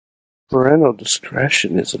Parental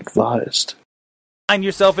discretion is advised. Find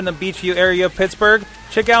yourself in the Beachview area of Pittsburgh?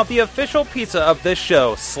 Check out the official pizza of this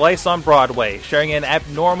show, Slice on Broadway, sharing an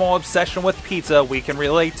abnormal obsession with pizza we can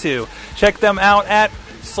relate to. Check them out at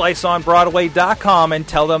sliceonbroadway.com and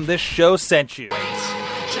tell them this show sent you.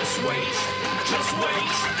 Just wait, just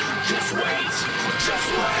wait, just wait,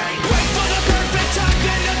 just wait. Wait for the perfect time,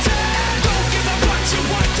 then attack. Don't give up what you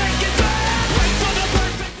want, take it back. Wait for the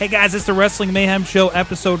perfect. Hey guys, it's the Wrestling Mayhem Show,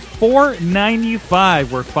 episode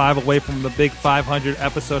 495. We're 5 away from the big 500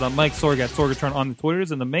 episode. I'm Mike Sorg at Sorgatron on the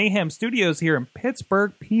Twitters, and the Mayhem Studios here in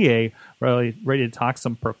Pittsburgh, PA, really ready to talk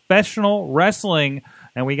some professional wrestling.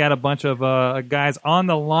 And we got a bunch of guys on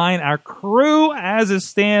the line. Our crew, as it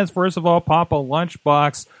stands, first of all, Papa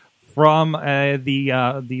Lunchbox from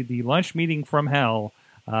the lunch meeting from hell.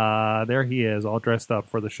 There he is, all dressed up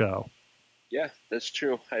for the show. Yeah, that's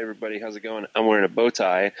true. Hi, everybody. How's it going? I'm wearing a bow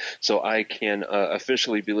tie, so I can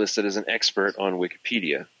officially be listed as an expert on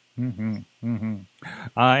Wikipedia. And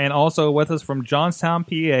also with us from Johnstown,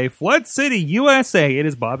 PA, Flood City, USA, it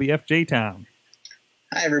is Bobby F. J. Town.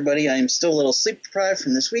 Hi, everybody. I am still a little sleep deprived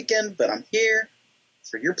from this weekend, but I'm here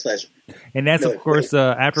for your pleasure. And that's, of course,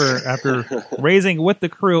 after raising with the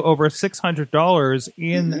crew over $600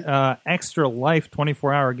 in Extra Life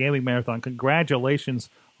 24-hour gaming marathon. Congratulations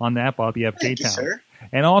on that, Bobby F. J. Town. Thank you, sir.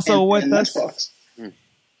 And also with us... Lunchbox.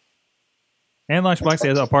 And Lunchbox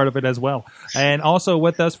is a part of it as well. And also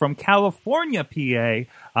with us from California,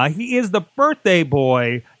 PA, he is the birthday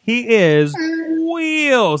boy. He is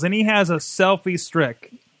Wheels, and he has a selfie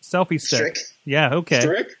stick. Strick? Yeah, okay.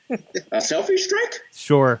 Strick? A selfie strick?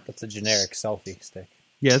 Sure. That's a generic selfie stick.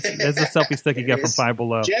 Yes, it's a selfie stick you get from Five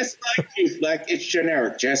Below. Just like you, Fleck. It's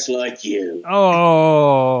generic, just like you.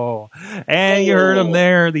 Oh, and you heard him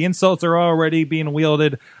there. The insults are already being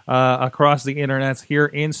wielded across the internet here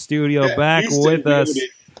in studio. Yeah, Back with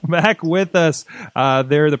us.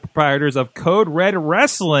 They're the proprietors of Code Red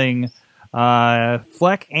Wrestling.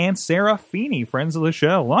 Fleck and Sarah Feeney, friends of the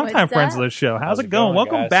show, longtime friends of the show. How's it going?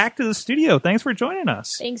 Welcome guys? back to the studio. Thanks for joining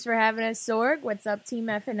us. Thanks for having us, Sorg. What's up, Team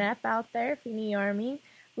FNF out there? Feeney Army.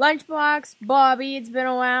 Lunchbox, Bobby, it's been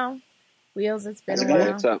a while. Wheels, it's been a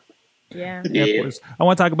while. What's up? Yeah. Yeah, of course. I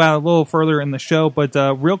want to talk about it a little further in the show, but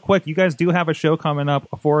real quick, you guys do have a show coming up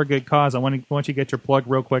for a good cause. I want you to get your plug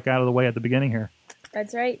real quick out of the way at the beginning here.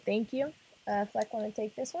 That's right. Thank you. Fleck, want to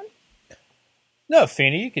take this one? No,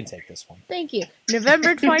 Feeney, you can take this one. Thank you.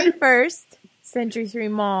 November 21st, Century 3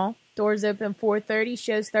 Mall. Doors open 4:30.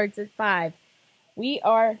 Show starts at 5. We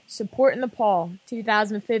are supporting the Paul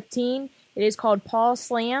 2015. It is called Paul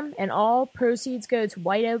Slam, and all proceeds go to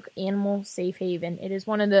White Oak Animal Safe Haven. It is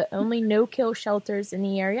one of the only no-kill shelters in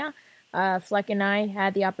the area. Fleck and I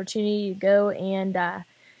had the opportunity to go and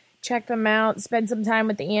check them out, spend some time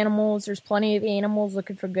with the animals. There's plenty of animals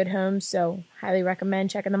looking for good homes, so highly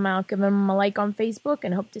recommend checking them out. Give them a like on Facebook,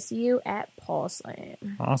 and hope to see you at Paul Slam.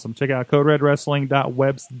 Awesome. Check out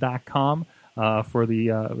coderedwrestling.webs.com for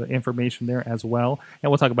the information there as well.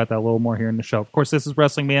 And we'll talk about that a little more here in the show. Of course, this is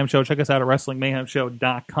Wrestling Mayhem Show. Check us out at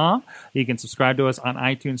WrestlingMayhemShow.com. You can subscribe to us on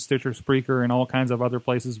iTunes, Stitcher, Spreaker, and all kinds of other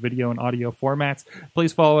places, video and audio formats.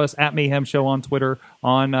 Please follow us at Mayhem Show on Twitter,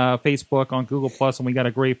 on Facebook, on Google+, and we got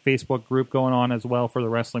a great Facebook group going on as well for the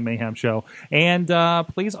Wrestling Mayhem Show. And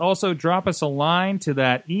please also drop us a line to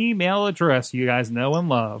that email address you guys know and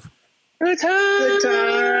love. Good times.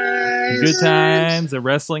 Good times at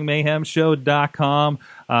WrestlingMayhemShow.com.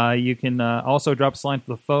 You can also drop us a line to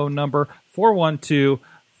the phone number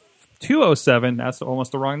 412-207. That's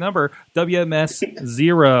almost the wrong number.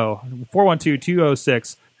 WMS0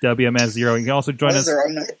 412-206 WMS0. You can also join us. The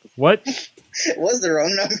wrong number. What? It was the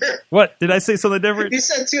wrong number. What? Did I say something different? You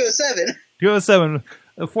said 207. 207.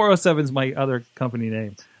 407 is my other company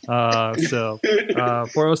name.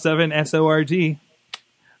 407 SORG.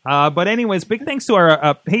 But anyways, big thanks to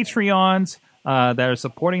our Patreons that are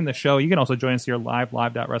supporting the show. You can also join us here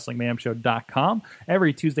live.wrestlingmayhemshow.com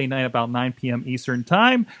every Tuesday night about 9 p.m. Eastern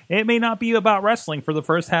Time. It may not be about wrestling for the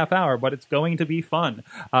first half hour, but it's going to be fun.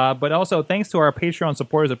 But also, thanks to our Patreon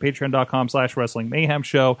supporters at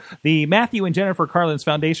patreon.com/wrestlingmayhemshow, the Matthew and Jennifer Carlin's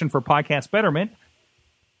Foundation for Podcast Betterment.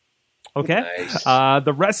 Okay. Nice.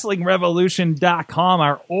 The WrestlingRevolution.com,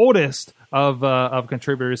 our oldest of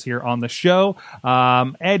contributors here on the show.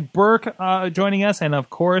 Ed Burke joining us, and of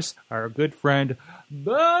course, our good friend,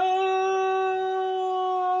 Bo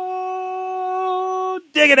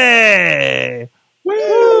Diggity!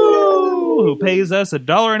 Woo! Who pays us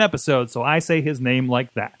 $1 an episode, so I say his name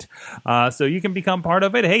like that. So you can become part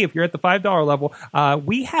of it. Hey, if you're at the $5 level,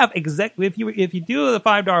 we have if you do the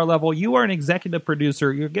 $5 level, you are an executive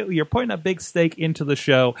producer. You're putting a big stake into the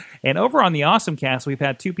show. And over on the Awesome Cast, we've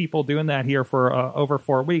had 2 people doing that here for over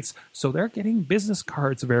 4 weeks. So they're getting business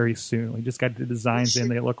cards very soon. We just got the designs in;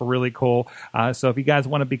 they look really cool. So if you guys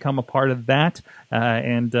want to become a part of that,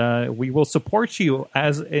 and we will support you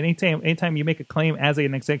as anytime you make a claim as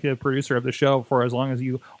an executive producer of the show, for as long as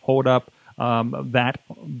you hold up that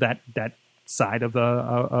side of the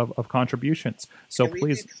of contributions. So Can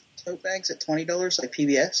please, we do tote bags at $20 like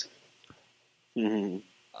PBS?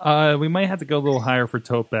 we might have to go a little higher for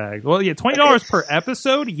tote bag. Well, yeah, $20 per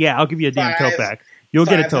episode. Yeah, I'll give you a damn tote bag. You'll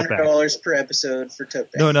get a tote bag. $500 per episode for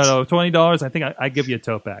tote bags. No, $20. I think I give you a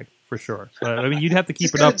tote bag for sure. But, I mean, you'd have to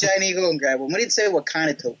keep Just it go up. to Giant Eagle and grab one. We didn't say what kind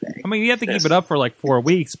of tote bag. I mean, you have to keep it up for like 4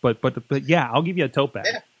 weeks, but yeah, I'll give you a tote bag.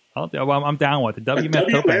 Yeah. I'm down with it.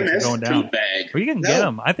 WMS tote bags are going down. bag. Or you can get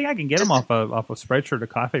them. I think I can get them off a Spreadshirt or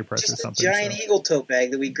Coffee Press or Just a something. Giant so. Eagle tote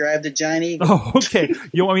bag that we grabbed at Giant Eagle. Oh, okay.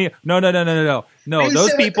 You want me? No. We Those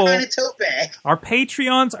said what people, kind of tote bag. our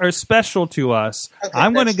Patreons are special to us. Okay,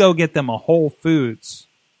 I'm going to that's- go get them a Whole Foods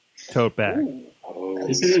tote bag. Oh,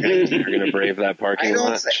 you're going to brave that I parking don't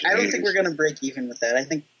lot. think we're going to break even with that. I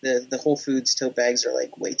think the Whole Foods tote bags are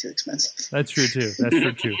like way too expensive. That's true too.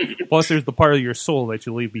 Plus, there's the part of your soul that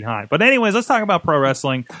you leave behind. But anyways, let's talk about pro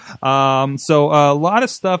wrestling. So a lot of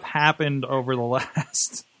stuff happened over the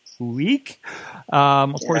last week.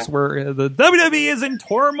 Of course, the WWE is in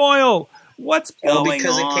turmoil. What's All going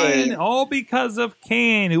because of on? Kane. All because of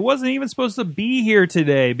Kane, who wasn't even supposed to be here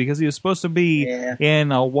today because he was supposed to be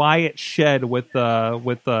in a Wyatt shed with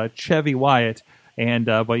Chevy Wyatt. And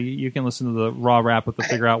but you can listen to the Raw wrap to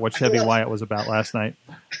figure out what Chevy Wyatt was about last night.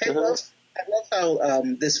 I love how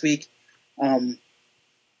this week on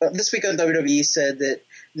WWE said that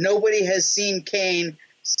nobody has seen Kane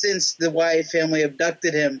since the Wyatt family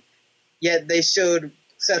abducted him, yet they showed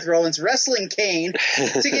Seth Rollins wrestling Kane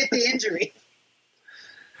to get the injury.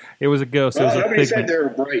 It was a ghost. It was a Nobody said figment. they were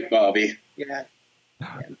bright, Bobby. Yeah.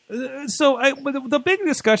 So the big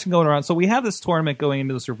discussion going around. So we have this tournament going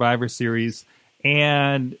into the Survivor Series,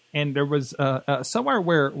 and there was somewhere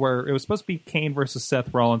where it was supposed to be Kane versus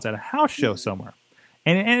Seth Rollins at a house show somewhere,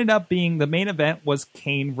 and it ended up being the main event was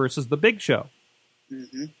Kane versus the Big Show.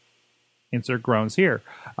 Mm-hmm. Insert groans here.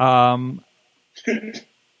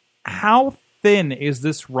 How thin is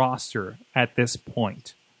this roster at this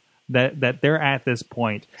point? That they're at this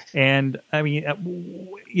point, and I mean,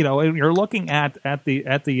 you're looking at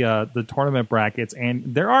the tournament brackets,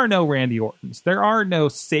 and there are no Randy Ortons, there are no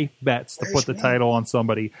safe bets to put the title on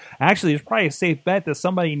somebody. Actually, there's probably a safe bet that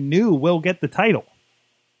somebody new will get the title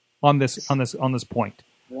on this point.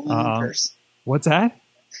 One person. What's that?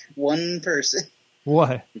 One person.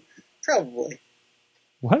 What? Probably.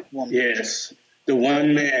 What? One Yes. The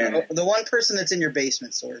one man. The one person that's in your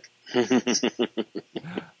basement, Sorg.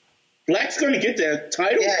 Black's going to get that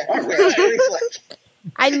title? Yeah. All right.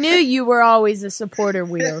 I knew you were always a supporter,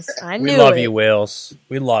 Wheels. I knew We love it. you, Wills.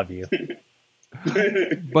 We love you.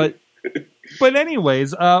 But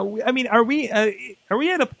anyways, I mean, are we at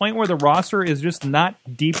a point where the roster is just not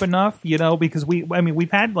deep enough? Because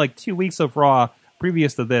we've had like 2 weeks of Raw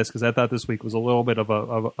previous to this, because I thought this week was a little bit of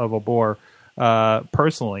a bore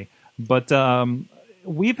personally. But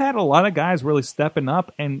we've had a lot of guys really stepping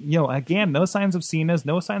up, and again, no signs of Cena's,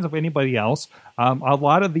 no signs of anybody else. A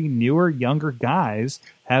lot of the newer, younger guys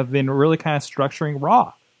have been really kind of structuring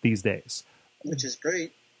Raw these days, Which is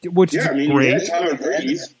great. which is We great. had Tyler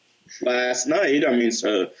Breeze last night. I mean,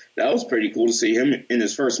 so that was pretty cool to see him in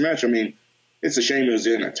his first match. I mean, it's a shame it was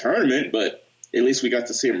in a tournament, but at least we got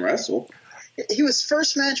to see him wrestle. His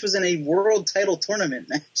first match was in a world title tournament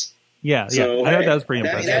match. Yeah, So, I thought hey, that was pretty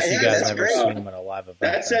that- I impressive. guess you yeah, guys that's never great. seen him in a live event.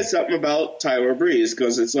 That says something about Tyler Breeze,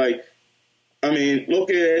 because it's like, I mean, look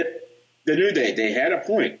at the New Day. They had a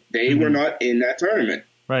point. They were not in that tournament.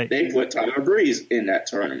 Right, They put Tyler Breeze in that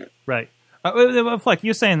tournament. right. Fleck,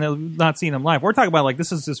 you're saying that not seeing him live. We're talking about like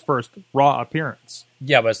this is his first Raw appearance.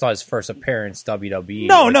 Yeah, but it's not his first appearance WWE.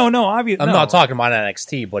 No, Like, no. Obviously, I'm not talking about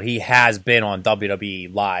NXT, but he has been on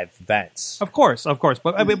WWE live events. Of course.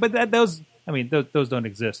 But I mean, those don't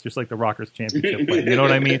exist. Just like the Rockers Championship, win, you know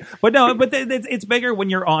what I mean? But no, it's bigger when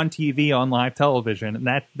you're on TV, on live television,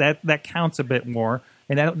 and that counts a bit more.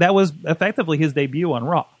 And that was effectively his debut on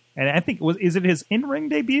Raw. And I think is it his in-ring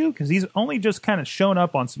debut? Because he's only just kind of shown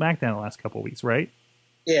up on SmackDown the last couple of weeks, right?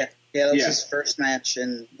 Yeah, that was Yeah. his first match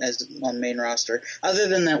as on main roster. Other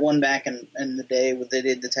than that one back in the day where they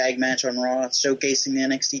did the tag match on Raw, showcasing the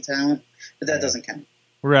NXT talent, but that doesn't count.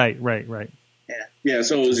 Right. Yeah,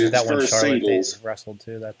 so it was his that one first Charlotte singles. they wrestled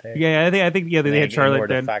too that day. Yeah, I think they They had Charlotte ignored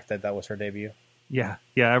the then. fact that was her debut. Yeah,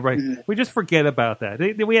 right. We just forget about that.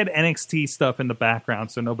 We had NXT stuff in the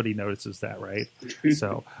background, so nobody notices that, right?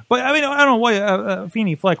 So, but I mean, I don't know what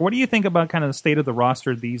Feeney Fleck. What do you think about kind of the state of the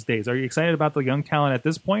roster these days? Are you excited about the young talent at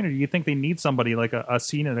this point, or do you think they need somebody like a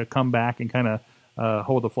Cena to come back and kind of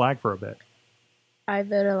hold the flag for a bit? I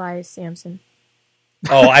vote Elias Sampson.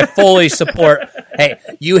 Oh, I fully support. Hey,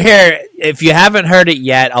 you hear? If you haven't heard it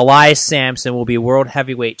yet, Elias Sampson will be world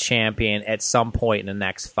heavyweight champion at some point in the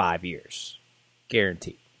next 5 years,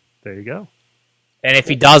 guaranteed. There you go. And if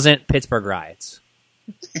he doesn't, Pittsburgh riots.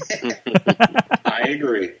 I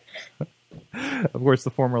agree. Of course, the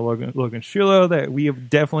former Logan Shulo that we have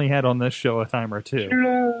definitely had on this show a time or two.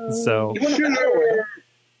 So,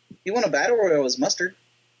 He won a battle royal as Mustard.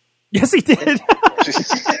 yes, he did.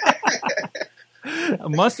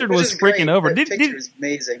 Mustard Which was is great. freaking over. That Did picture is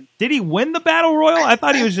amazing. he win the battle royal? I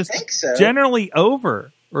thought he was just think so. generally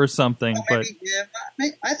over or something. Well, But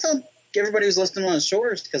maybe, I thought everybody was listing on his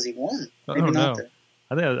shoulders because he won. I Maybe don't not. know.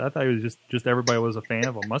 I thought it was just everybody was a fan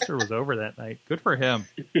of him. Mustard was over that night. Good for him.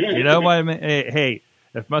 You know what I mean? Hey,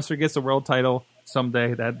 if Mustard gets a world title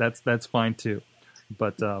someday, that's fine too.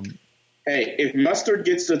 But Hey, if Mustard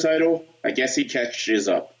gets the title, I guess he catches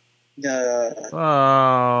up.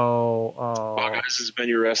 oh, Well, guys, this has been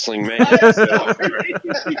your wrestling man.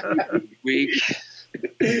 Week.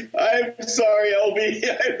 I'm sorry, LB.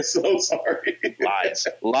 I'm so sorry. Lies.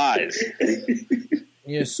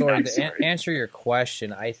 Sorry, I'm to sorry. answer your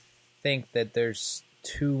question, I think that there's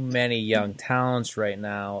too many young talents right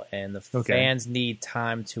now, and the Okay. fans need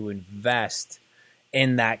time to invest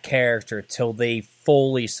in that character till they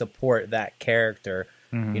fully support that character.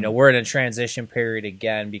 Mhm. You know, we're in a transition period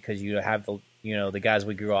again because you have the guys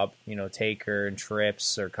we grew up, Taker and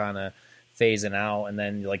Trips are kind of phasing out, and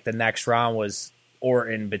then like the next round was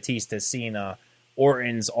Orton, Batista, Cena.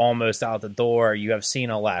 Orton's almost out the door. You have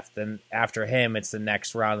Cena left, and after him, it's the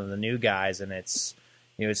next round of the new guys, and it's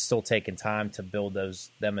still taking time to build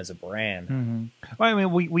them as a brand. Mm-hmm. Well, I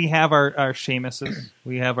mean, we have our Sheamuses,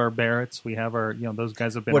 we have our Barretts, we have our those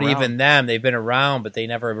guys have been. But around. even them, they've been around, but they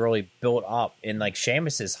never really built up. In like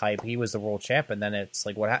Sheamus's hype, he was the world champ, and then it's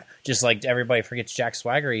like just like everybody forgets Jack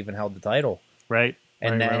Swagger even held the title, right?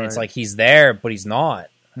 And right, then right, it's right. like he's there, but he's not.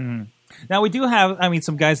 Mhm. Now we do have,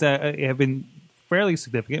 some guys that have been fairly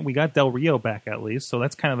significant. We got Del Rio back at least, so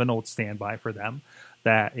that's kind of an old standby for them.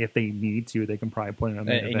 That if they need to, they can probably put in a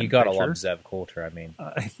main And event you gotta picture. love Zev Coulter. I mean,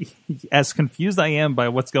 As confused I am by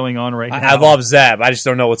what's going on right now. I love Zev. I just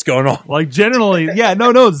don't know what's going on. Like generally,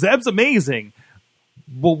 no, Zeb's amazing.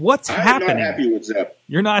 But what's I'm happening? not happy with Zeb.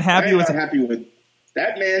 You're not happy I'm with not happy with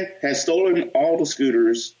that man has stolen all the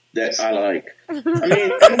scooters that I like. I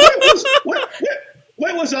mean, and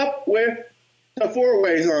what was up with the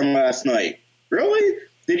four-ways on last night? Really?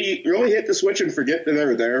 Did he really hit the switch and forget that they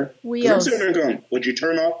were there? 'Cause I'm Wheels. sitting there going, would you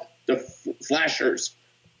turn off the flashers?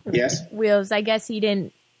 Yes? Wheels, I guess he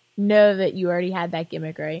didn't know that you already had that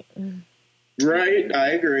gimmick, right? Right, I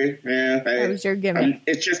agree. Yeah, That was your gimmick.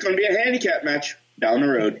 it's just going to be a handicap match down the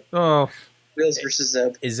road. Oh, Wheels versus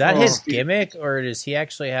Zeb. Is that Oh. his gimmick, or does he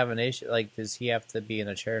actually have an issue? Like, does he have to be in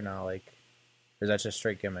a chair now? Like, or is that just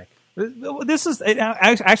straight gimmick? this is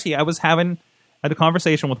actually I was having a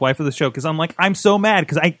conversation with wife of the show because I'm like I'm so mad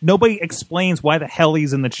because nobody explains why the hell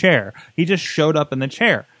he's in the chair. He just showed up in the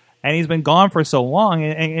chair. And he's been gone for so long,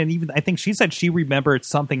 and even I think she said she remembered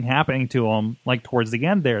something happening to him, like towards the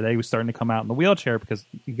end there, that he was starting to come out in the wheelchair because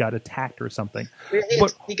he got attacked or something.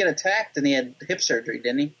 He got attacked and he had hip surgery,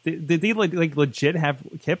 didn't he? Did he like legit have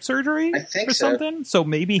hip surgery? I think or so. something. So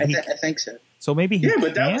maybe I he. think so. So maybe he. Yeah,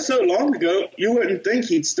 but that was so long ago, you wouldn't think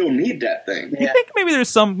he'd still need that thing. You think maybe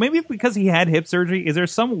there's maybe because he had hip surgery, is there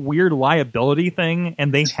some weird liability thing,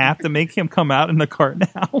 and they have to make him come out in the cart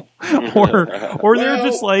now, or they're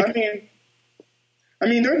just like. I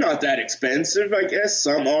mean, they're not that expensive, I guess.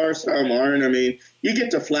 Some are, some aren't. I mean, you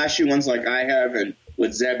get the flashy ones like I have and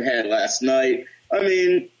what Zeb had last night. I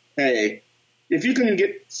mean, hey, if you can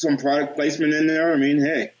get some product placement in there, I mean,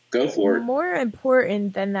 hey, go for it. More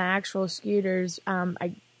important than the actual scooters,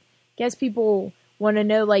 I guess people want to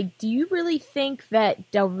know, like, do you really think that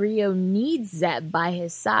Del Rio needs Zeb by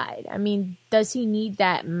his side? I mean, does he need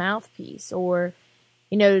that mouthpiece, or,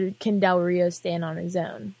 can Del Rio stand on his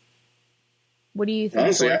own? What do you think?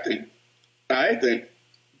 Honestly, I think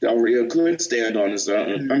Del Rio could stand on his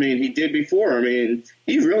own. I mean, he did before. I mean,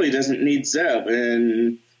 he really doesn't need Zeb,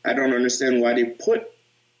 and I don't understand why they put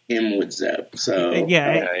him with Zeb. So Yeah,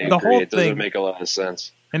 I the agree. whole It doesn't thing, make a lot of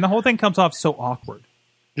sense. and the whole thing comes off so awkward,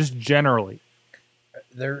 just generally.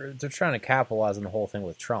 They're trying to capitalize on the whole thing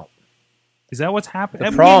with Trump. Is that what's happening?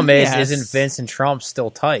 The problem yes. isn't Vince and Trump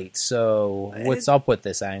still tight? So what's up with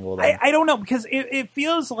this angle? Then? I don't know, because it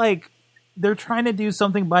feels like they're trying to do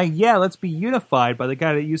something by let's be unified. By the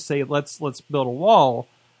guy that you say let's build a wall.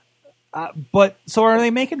 But so are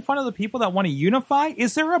they making fun of the people that want to unify?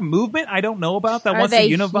 Is there a movement I don't know about that wants to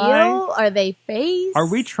unify? Heel? Are they face? Are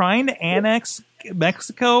we trying to annex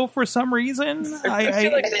Mexico for some reason? I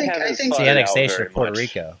feel like they haven't I think It's thought the it out annexation very of Puerto much.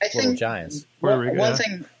 Rico, I Little think- Giants. Puerto Rico, One yeah.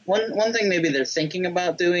 thing, one thing maybe they're thinking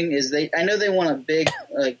about doing is I know they want a big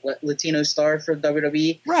Latino star for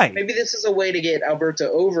WWE. Right. Maybe this is a way to get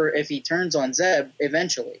Alberto over if he turns on Zeb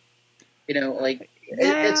eventually.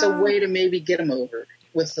 It's a way to maybe get him over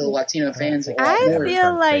with the Latino fans. A lot I more. feel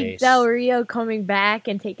Turn like face. Del Rio coming back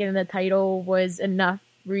and taking the title was enough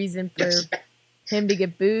reason for Yes. him to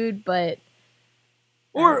get booed, but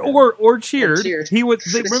Or cheered. cheered. He would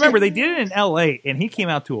remember they did it in L.A. and he came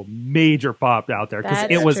out to a major pop out there because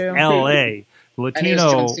That's it was true. L.A. I know Latino.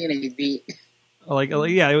 John Cena he beat.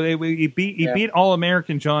 He beat All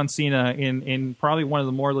American John Cena in probably one of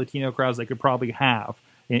the more Latino crowds they could probably have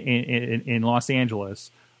in Los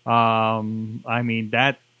Angeles. I think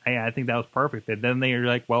that was perfect. And then they were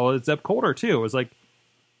like, well, it's Zeb Coulter too. It was like,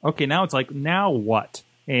 okay, now it's like, now what?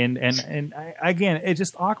 And again, it's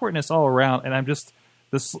just awkwardness all around. And I'm just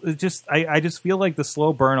I just feel like the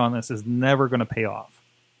slow burn on this is never going to pay off.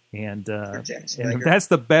 And if that's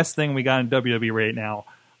the best thing we got in WWE right now,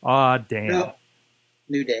 damn. No.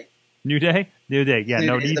 New Day. New Day? New Day, yeah.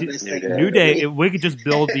 New Day's the best thing in New Day, WWE. we could just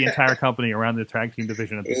build the entire company around the tag team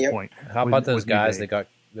division at this Yep. point. How with- about those with New guys Day. that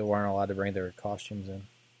weren't allowed to bring their costumes in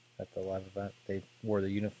at the live event? They wore the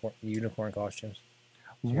unicorn costumes.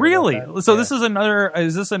 Did you hear Really? about that? So Yeah.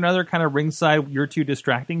 is this another kind of ringside you're too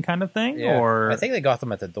distracting kind of thing? Yeah. Or I think they got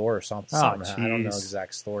them at the door or something. Oh, I don't know jeez.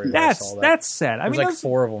 exact story. But I saw that. that's sad. I There's mean, like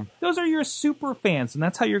 4 of them. those are your super fans, and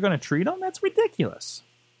that's how you're going to treat them? That's ridiculous.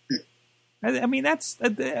 I mean, I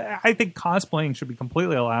think cosplaying should be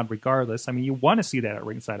completely allowed regardless. I mean, you want to see that at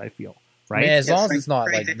ringside, I feel. Right? As long as Frank- it's not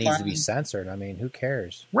Frank like the needs to be Clown. censored. I mean, who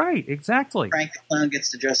cares? Right, exactly. Frank the Clown gets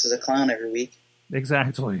to dress as a clown every week.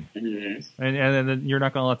 Exactly. Mhm. And then you're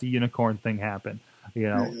not going to let the unicorn thing happen. You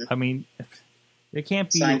know, Mhm. I mean, it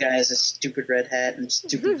can't be Sign guy has a stupid red hat and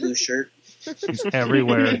stupid blue shirt. he's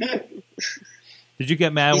everywhere. Did you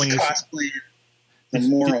get mad He's when you cosplaying the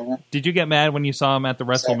moron. did you get mad when you saw him at the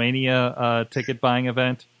WrestleMania ticket buying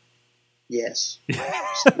event? Yes.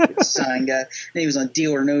 Stupid sign guy. And he was on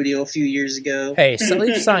Deal or No Deal a few years ago. Hey, so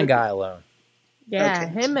leave Sign Guy alone. yeah,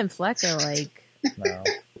 Okay. him and Fleck are like, No.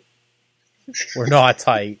 We're not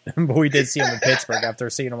tight, but we did see him in Pittsburgh after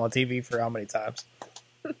seeing him on TV for how many times?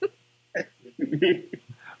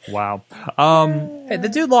 Wow. Hey, the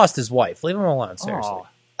dude lost his wife. Leave him alone, seriously. Aw.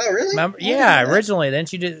 Oh, really? Remember? Oh, Yeah, no. originally.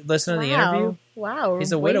 Didn't you listen to the interview? Wow,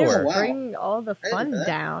 He's a way to widower. Wow. Bring all the I did fun that.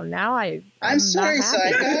 down. Now I'm I'm sorry, not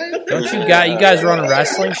happy. sign guy. Don't you guys run a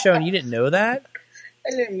wrestling show and you didn't know that? I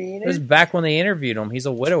didn't mean It was it. back when they interviewed him. He's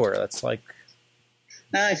a widower. That's like,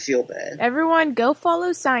 Now I feel bad. Everyone, go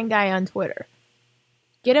follow Sign Guy on Twitter.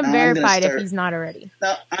 Get him No, I'm gonna verified if start- he's not already.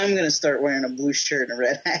 Now I'm going to start wearing a blue shirt and a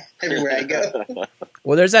red hat everywhere I go.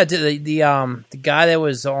 well, there's that the guy that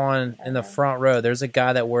was on in the front row. There's a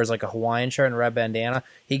guy that wears like a Hawaiian shirt and a red bandana.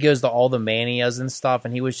 He goes to all the manias and stuff,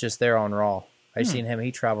 and he was just there on Raw. I seen him.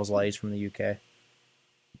 He travels a lot. He's from the UK.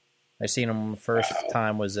 I seen him the first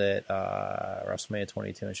time was at WrestleMania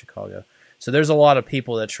 22 in Chicago. So there's a lot of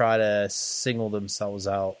people that try to single themselves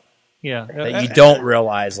out Yeah. that you don't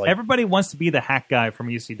realize. Like, Everybody wants to be the hack guy from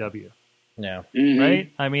ECW, no, Mhm.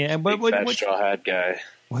 right? I mean, but Big fat straw hat guy.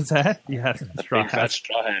 what's that? Yeah, straw Big fat hat.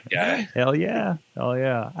 straw hat guy. Hell yeah, hell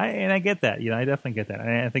yeah. I get that. I definitely get that.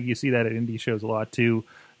 I think you see that at indie shows a lot too.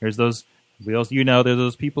 There's those, there's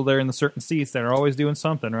those people there in the certain seats that are always doing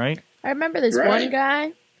something, right? I remember this Right. one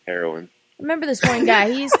guy. Heroin. He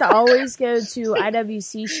used to always go to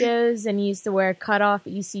IWC shows and he used to wear a cutoff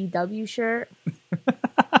ECW shirt.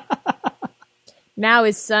 Now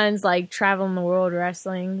his son's like traveling the world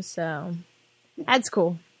wrestling, so that's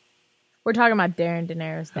cool. We're talking about Darren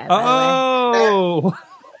Daenerys' dad, by Oh, the way.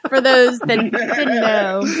 For those that didn't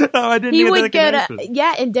know. no, I didn't. He even would think get of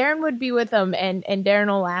that. and Darren would be with him, and Darren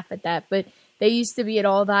will laugh at that. But they used to be at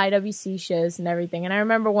all the IWC shows and everything. And I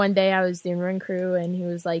remember one day I was doing ring crew, and he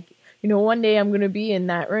was like, one day I'm going to be in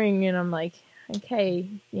that ring. And I'm like, okay,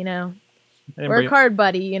 I didn't work bring- hard,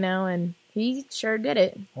 buddy, and he sure did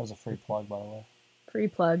it. that was a free plug, by the way. Free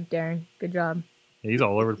plug, Darren. Good job. He's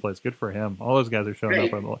all over the place. Good for him. All those guys are showing Hey,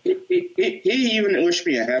 up on the. he even wished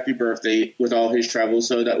me a happy birthday with all his travels,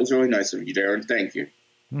 so that was really nice of you, Darren. Thank you.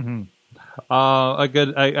 Mm-hmm.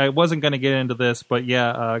 I wasn't going to get into this, but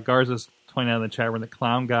yeah, Garza's pointing out in the chat room, the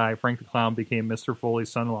clown guy, Frank the Clown, became Mr.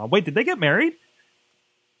 Foley's son-in-law. Wait, did they get married?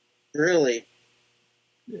 Really?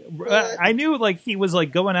 I knew like he was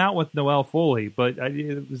like going out with Noelle Foley, but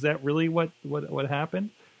is that really what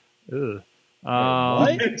happened? Ugh.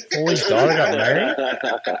 What? Foley's daughter got married?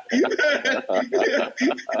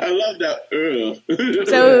 I love that.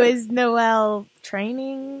 So is Noelle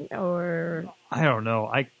training or? I don't know.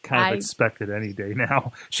 I kind of expect it any day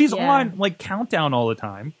now. She's Yeah. on like Countdown all the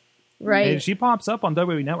time, Right. and she pops up on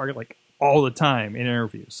WWE Network like all the time in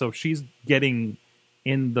interviews. So she's getting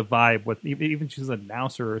in the vibe with even she's an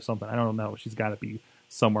announcer or something. I don't know. She's got to be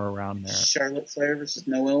somewhere around there. Charlotte Flair versus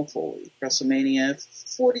Noelle Foley, WrestleMania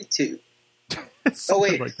 42. Oh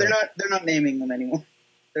Something wait, like they're that. not naming them anymore.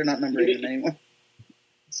 They're not numbering them anymore.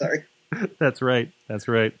 Sorry. That's right. That's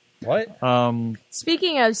right. What?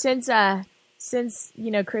 Speaking of, since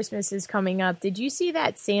Christmas is coming up, did you see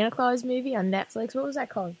that Santa Claus movie on Netflix? What was that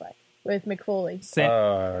called by? With McFoley.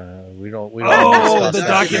 We don't. Oh, discuss the that.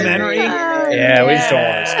 documentary. Yeah, we just don't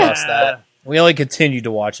want to discuss that. We only continued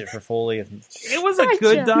to watch it for Foley. It was a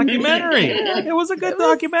good documentary. It was a good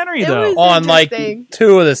documentary, though. On like interesting.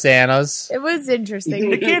 2 of the Santas. It was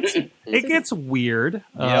interesting. It gets weird.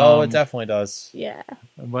 It definitely does. Yeah.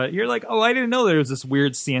 But you're like, oh, I didn't know there was this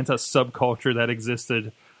weird Santa subculture that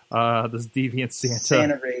existed. This deviant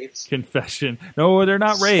Santa raves. confession. No, they're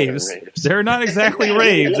not raves. raves. They're not exactly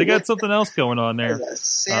raves. They got something else going on there.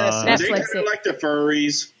 Santa They Netflix kind of like the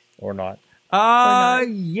furries. Or not. Yeah, a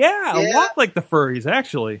Yeah. lot like the furries,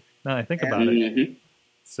 actually. Now that I think about it. Mhm.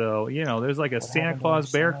 So, there's like a Santa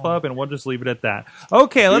Claus Bear Club, and we'll just leave it at that.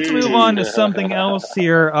 Okay, let's move on to something else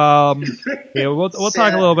here. We'll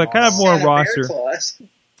talk a little bit, kind of more Santa Bear roster. Claus.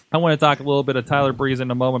 I want to talk a little bit of Tyler Breeze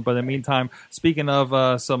in a moment, but in the meantime, speaking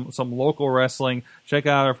of some local wrestling, check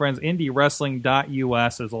out our friends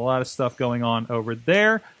IndieWrestling.us. There's a lot of stuff going on over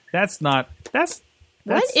there. That's What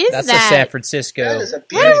is That's that? the San Francisco. That is a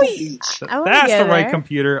Where are beautiful we? beach. I wanna That's go the right there.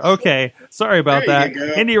 computer. Okay, sorry about There that. you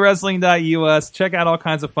go. IndieWrestling.us. Check out all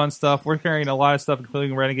kinds of fun stuff. We're carrying a lot of stuff,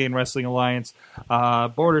 including Renegade Wrestling Alliance,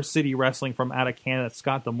 Border City Wrestling from out of Canada,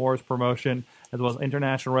 Scott D'Amore's promotion, as well as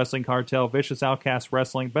International Wrestling Cartel, Vicious Outcast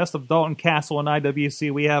Wrestling, Best of Dalton Castle and IWC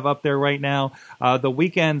we have up there right now. The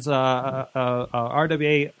weekend's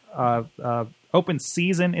RWA open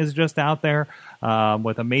season is just out there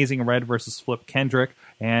with Amazing Red versus Flip Kendrick.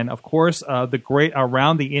 And, of course, the great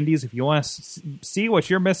Around the Indies. If you want to see what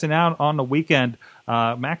you're missing out on the weekend,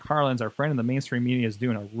 Matt Carlin's, our friend in the mainstream media, is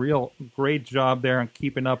doing a real great job there on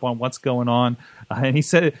keeping up on what's going on. And he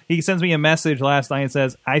sends me a message last night and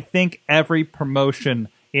says, I think every promotion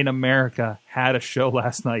in America had a show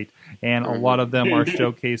last night, and a lot of them are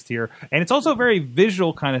showcased here. And it's also a very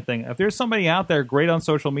visual kind of thing. If there's somebody out there great on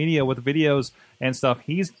social media with videos and stuff,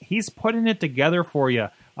 he's putting it together for you.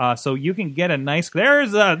 So you can get a nice.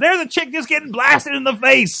 There's a chick just getting blasted in the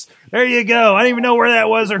face. There you go. I don't even know where that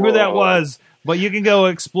was or who that was, but you can go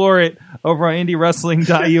explore it over on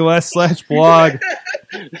indiewrestling.us/blog.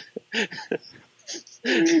 For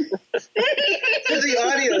the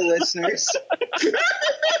audio listeners,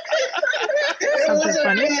 it was a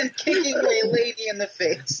funny. man kicking a lady in the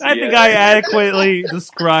face. I think I adequately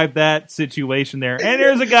described that situation there. And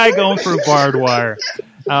there's a guy going through barbed wire.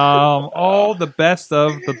 All the best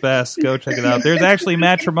of the best. Go check it out. There's actually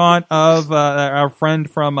Matt Tremont of our friend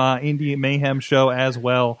from Indie Mayhem show as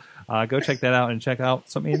well. Go check that out and check out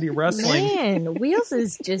some indie wrestling. Man, Wheels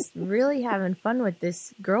is just really having fun with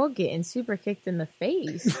this girl getting super kicked in the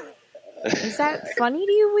face. Is that funny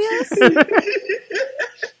to you, Wheels?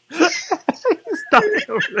 He's dying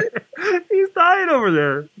over there. He's dying over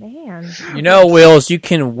there. Man. You know, Wills, you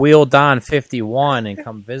can wheel Don 51 and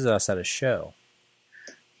come visit us at a show.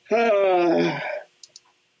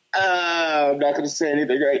 I'm not going to say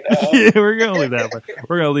anything right now. Yeah, we're gonna leave that.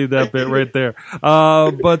 We're gonna leave that bit right there.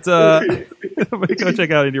 But go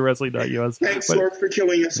check out indiewrestling.us. Thanks, But- Lord, for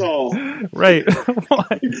killing us all. Right.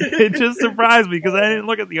 It just surprised me because I didn't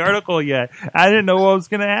look at the article yet. I didn't know what was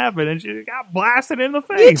going to happen, and she got blasted in the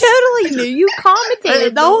You face. totally knew. You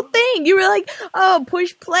commentated the whole thing. You were like, oh,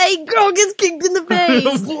 push play, girl gets kicked in the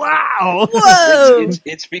face. Wow. Whoa.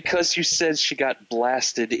 It's because you said she got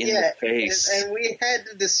blasted in the face. And we had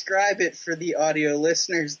to describe it for the audio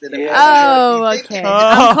listeners that it Oh, wasn't okay. what you think.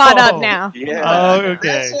 I'm caught up now. Yeah. Oh, okay.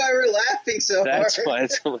 That's why we're laughing so That's hard. why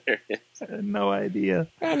it's hilarious. I had no idea.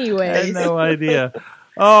 I had Anyways. no idea.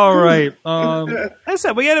 All right. As I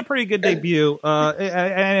said, we had a pretty good debut.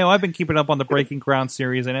 I know I've been keeping up on the Breaking Ground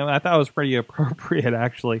series, and I thought it was pretty appropriate,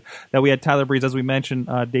 actually, that we had Tyler Breeze, as we mentioned,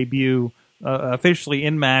 debut officially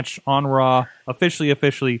in match on Raw,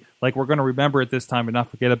 officially, like we're going to remember it this time and not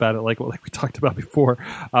forget about it, like we talked about before.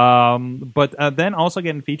 But then also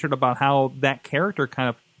getting featured about how that character kind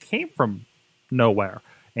of came from nowhere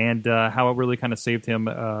and how it really kind of saved him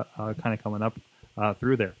kind of coming up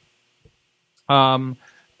through there.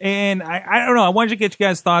 And I don't know. I wanted to get you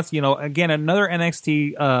guys' thoughts. You know, again, another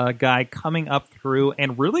NXT guy coming up through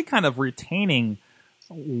and really kind of retaining.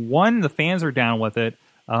 One, the fans are down with it,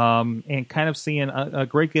 and kind of seeing a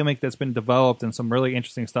great gimmick that's been developed and some really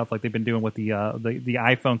interesting stuff like they've been doing with the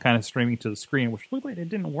iPhone kind of streaming to the screen, which looked like it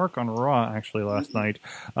didn't work on Raw actually last night,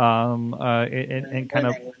 and kind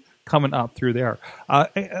of coming up through there.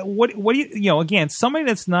 What do you know, again, somebody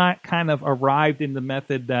that's not kind of arrived in the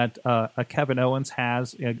method that a Kevin Owens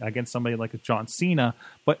has against somebody like a John Cena,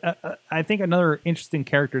 but I think another interesting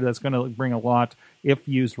character that's going to bring a lot if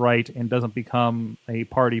used right and doesn't become a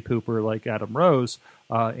party pooper like Adam Rose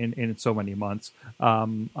in so many months.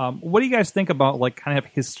 What do you guys think about like kind of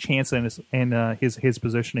his chance and his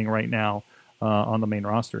positioning right now on the main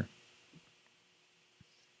roster?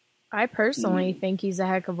 I personally think he's a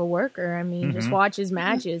heck of a worker. I mean, just watch his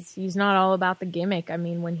matches. He's not all about the gimmick. I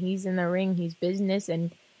mean, when he's in the ring, he's business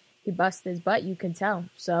and he busts his butt, you can tell.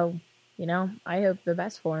 So, you know, I hope the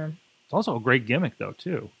best for him. It's also a great gimmick, though,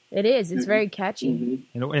 too. It is. It's very catchy.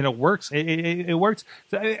 You know, and it works. It works.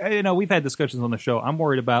 So, you know, we've had discussions on the show. I'm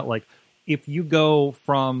worried about, like, if you go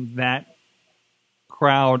from that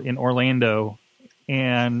crowd in Orlando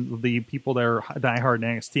and the people that are diehard in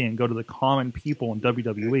NXT and go to the common people in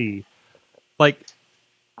WWE, like,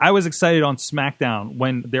 I was excited on SmackDown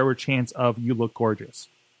when there were chants of "You look gorgeous,"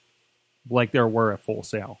 like there were at Full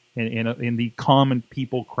Sail in the common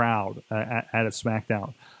people crowd at a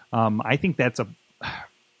SmackDown. I think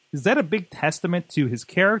is that a big testament to his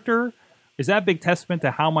character? Is that a big testament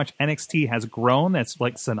to how much NXT has grown? That's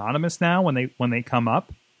like synonymous now when they come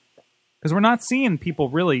up, because we're not seeing people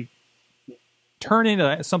really turn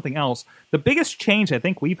into something else. The biggest change I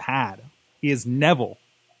think we've had is Neville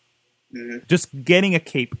just getting a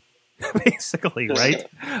cape, basically, right?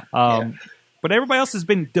 But everybody else has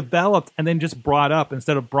been developed and then just brought up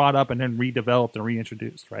instead of brought up and then redeveloped and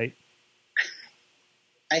reintroduced, right?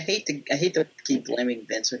 I hate to keep blaming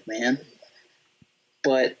Vince McMahon,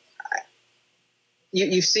 but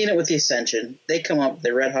you've seen it with the Ascension. They come up,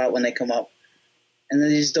 they're red hot when they come up, and then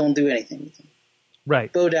they just don't do anything with them.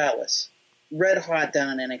 Right. Bo Dallas, red hot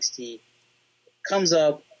down in NXT, comes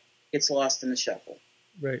up, gets lost in the shuffle.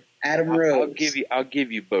 Right. Adam Rose. I'll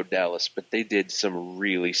give you Bo Dallas, but they did some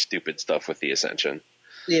really stupid stuff with the Ascension.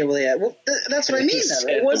 Yeah, well, that's what I mean. Though.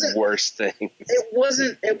 It wasn't the worst thing. It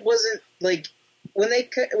wasn't like when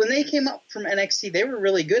they came up from NXT, they were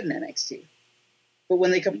really good in NXT. But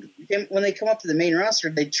when they come up to the main roster,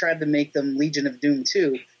 they tried to make them Legion of Doom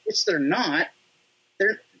 2, which they're not.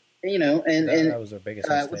 They're that was their biggest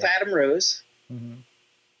mistake. With Adam Rose,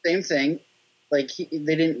 same thing. Like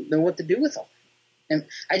they didn't know what to do with him. And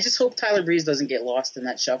I just hope Tyler Breeze doesn't get lost in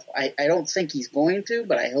that shuffle. I don't think he's going to,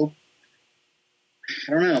 but I hope.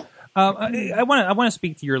 I don't know. I want to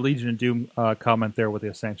speak to your Legion of Doom comment there with the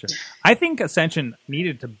Ascension. I think Ascension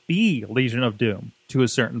needed to be Legion of Doom to a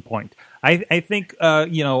certain point. I think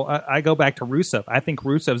I go back to Rusev. I think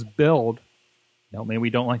Rusev's build. Maybe we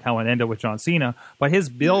don't like how it ended with John Cena, but his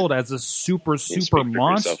build as a super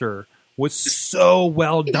monster was so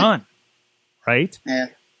well done, right? Yeah.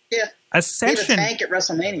 Ascension tank at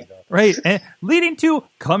WrestleMania, right? And leading to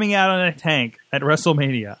coming out on a tank at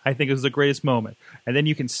WrestleMania, I think is the greatest moment. And then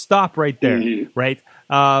you can stop right there, right?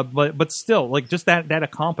 But still, like just that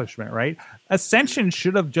accomplishment, right? Ascension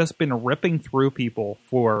should have just been ripping through people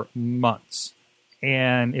for months.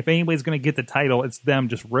 And if anybody's going to get the title, it's them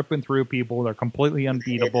just ripping through people. They're completely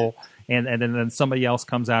unbeatable, and then somebody else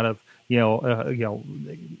comes out of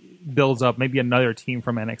builds up maybe another team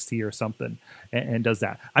from NXT or something and does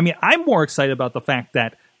that. I mean, I'm more excited about the fact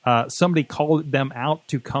that somebody called them out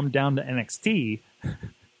to come down to NXT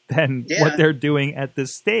than what they're doing at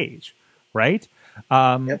this stage, right?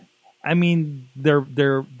 I mean, they're.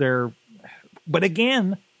 But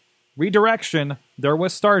again, redirection. There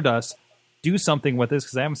was Stardust. Do something with this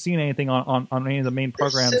because I haven't seen anything on any of the main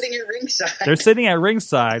programs. They're sitting at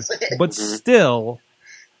ringside, but still,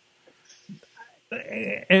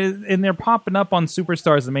 and they're popping up on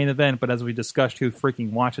Superstars, the main event. But as we discussed, who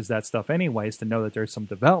freaking watches that stuff anyways to know that there's some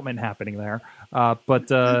development happening there. But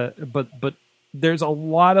there's a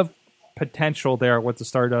lot of potential there with the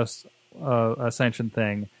Stardust Ascension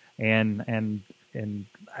thing, and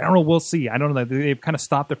I don't know. We'll see. I don't know. They've kind of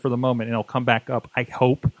stopped it for the moment, and it'll come back up. I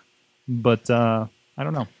hope. But I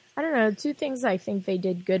don't know. I don't know. know. Two things I think they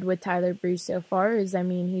did good with Tyler Breeze so far is, I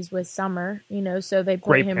mean, he's with Summer, you know, so they put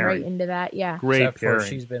Great him pairing. right into that. Yeah. Great Except for pairing.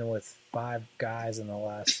 she's been with 5 guys in the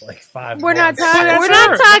last like 5 We're not months. talking. that's We're not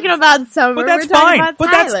her. talking about Summer. But that's we're talking fine. about But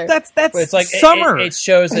Tyler. that's But it's like Summer. It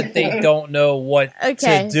shows that they don't know what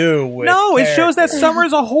Okay. to do with. No, it shows that characters.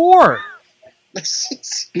 Summer's a whore.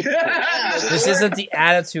 This isn't the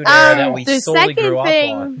attitude era that we the solely second grew up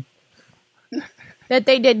thing on. that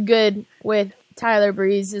they did good with Tyler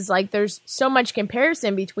Breeze is like there's so much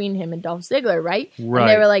comparison between him and Dolph Ziggler, right? And Right.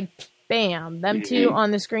 they were like, bam, them two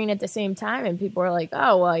on the screen at the same time, and people were like,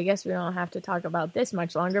 oh, well, I guess we don't have to talk about this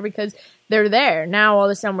much longer because they're there. Now all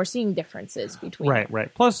of a sudden we're seeing differences between them.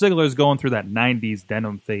 Right. Plus, Ziggler's going through that '90s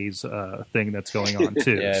denim phase thing that's going on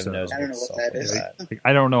too. Yeah, so. knows I don't know what that is.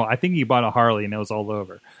 I don't know. I think he bought a Harley and it was all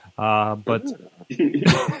over. But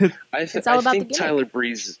I It's all about the think gimmick. Tyler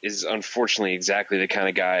Breeze is unfortunately exactly the kind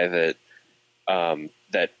of guy that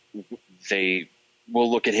that they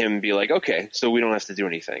will look at him and be like, okay, so we don't have to do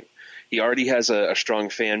anything. He already has a strong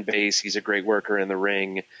fan base. He's a great worker in the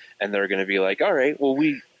ring, and they're going to be like, all right, well,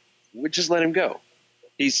 we just let him go.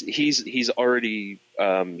 He's already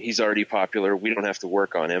popular. We don't have to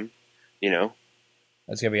work on him. You know,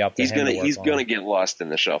 That's gonna be up to he's him. gonna to work on. get lost in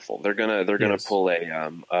the shuffle. They're gonna Yes. pull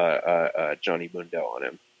a Johnny Mundo on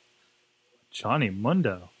him. Johnny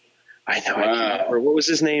Mundo. I know. Wow. I can't remember. What was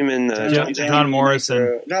his name in John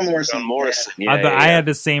Morrison. John Morrison. John Morrison. I had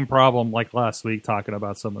the same problem like last week talking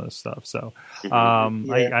about some of this stuff. So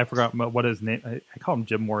I forgot what his name. I called him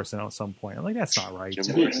Jim Morrison at some point. I'm like, that's not right.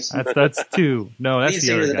 Jim Morrison. That's two. No, that's He's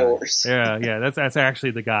the other the guy. doors. Yeah. That's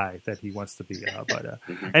actually the guy that he wants to be.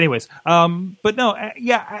 Anyways, but no,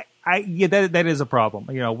 that is a problem.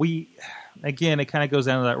 You know, again, it kind of goes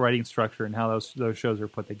down to that writing structure and how those shows are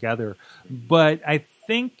put together. But I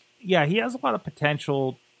think, yeah, he has a lot of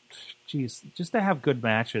potential. Geez, just to have good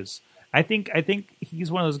matches. I think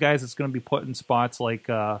he's one of those guys that's going to be put in spots like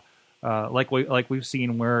we've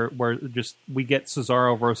seen where just we get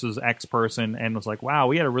Cesaro versus X person and it's like, wow,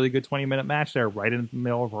 we had a really good 20-minute match there right in the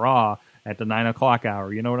middle of Raw at the 9 o'clock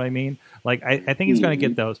hour. You know what I mean? Like I think he's going to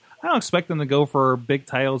get those. I don't expect them to go for big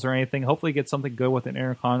titles or anything. Hopefully, get something good with an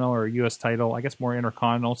Intercontinental or a U.S. title. I guess more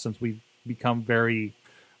Intercontinental since we've become very.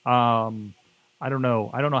 I don't know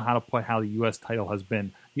how to put how the U.S. title has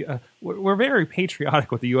been. We're very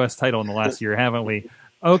patriotic with the U.S. title in the last year, haven't we?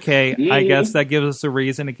 Okay, I guess that gives us a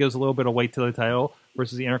reason. It gives a little bit of weight to the title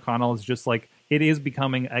versus the Intercontinental is just like it is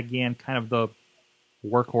becoming again kind of the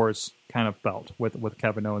workhorse kind of belt with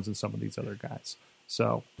Kevin Owens and some of these other guys.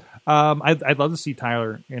 So I'd love to see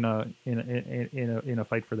Tyler in a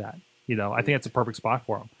fight for that. You know, I think it's a perfect spot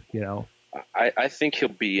for him. You know, I think he'll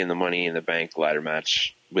be in the Money in the Bank ladder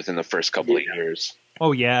match within the first couple of years.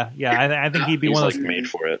 oh yeah. I think he'd be He's one of like those. made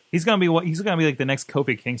for it. He's gonna be like the next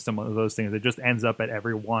Kofi Kingston, one of those things that just ends up at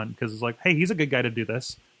every one because it's like, hey, he's a good guy to do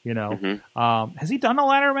this. You know, has he done a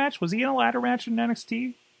ladder match? Was he in a ladder match in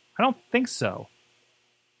NXT? I don't think so.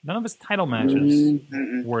 None of his title matches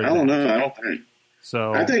were. I don't know. I don't think.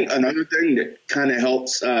 So I think another thing that kind of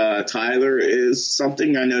helps Tyler is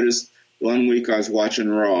something I noticed one week I was watching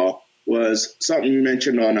Raw was something you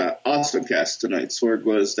mentioned on Awesome Cast tonight, Sorg,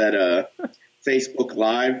 was that Facebook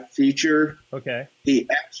Live feature. okay. He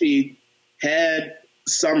actually had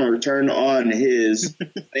Summer turn on his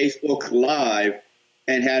Facebook Live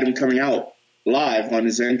and had him coming out live on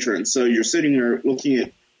his entrance. So you're sitting there looking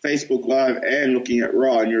at Facebook Live and looking at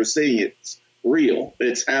Raw, and you're seeing it's real.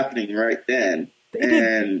 It's happening right then.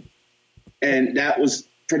 And that was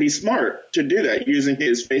pretty smart to do that, using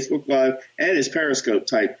his Facebook Live and his Periscope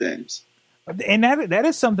type things. And that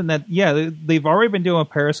is something that they've already been doing with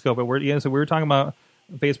Periscope. But so we were talking about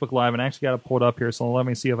Facebook Live, and I actually got it pulled up here. So let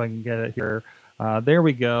me see if I can get it here. There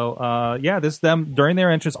we go. This is them during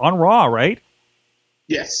their entrance on Raw, right?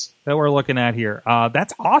 Yes. That we're looking at here.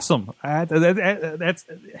 That's awesome.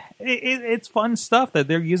 It's fun stuff that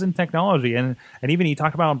they're using technology, and even you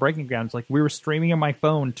talk about on Breaking Ground, it's like we were streaming on my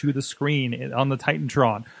phone to the screen on the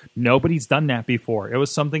Titantron. Nobody's done that before. It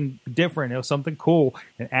was something different. It was something cool.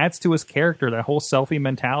 It adds to his character, that whole selfie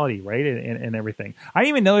mentality, right, and everything. I didn't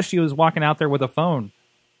even know she was walking out there with a phone.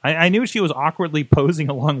 I knew she was awkwardly posing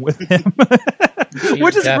along with him,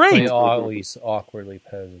 which is great. Always awkwardly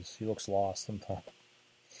poses. She looks lost sometimes.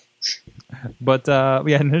 But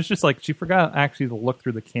and it's just like she forgot actually to look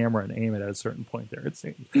through the camera and aim it at a certain point there. It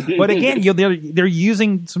seems. But again, they're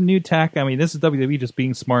using some new tech. I mean, this is WWE just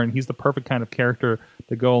being smart, and he's the perfect kind of character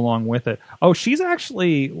to go along with it. Oh, she's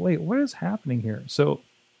actually what is happening here? So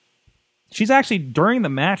she's actually during the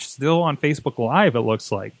match still on Facebook Live. It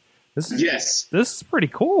looks like this is pretty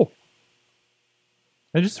cool.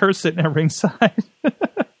 And just her sitting at ringside.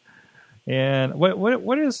 And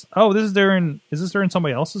what is? Oh, this is during. Is this during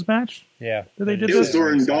somebody else's match? Yeah. Did they do It was this?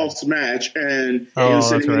 during Dolph's match, and he Oh,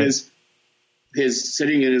 was that's sitting in right. his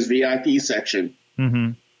sitting in his VIP section.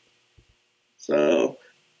 Mm-hmm. So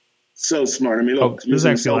smart. I mean, Oh, look, this is using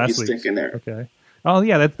a actually last selfie week. stick in there. Okay. Oh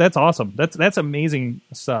yeah, that's awesome. That's amazing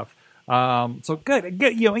stuff. So good.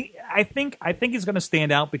 You know, I think he's going to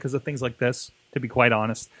stand out because of things like this. To be quite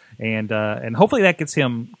honest, and hopefully that gets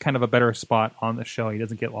him kind of a better spot on the show. He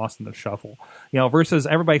doesn't get lost in the shuffle. You know, versus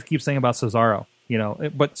everybody keeps saying about Cesaro. You know,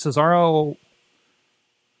 but Cesaro,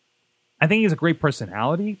 I think he's a great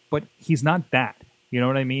personality, but he's not that. You know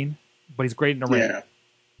what I mean? But he's great in the ring. Yeah.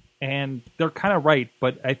 And they're kind of right,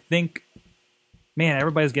 but I think, man,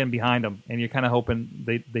 everybody's getting behind him, and you're kind of hoping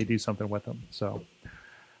they do something with him. So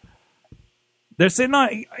they're sitting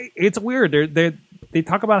on. It's weird. They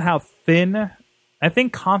talk about how thin, I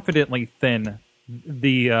think confidently thin,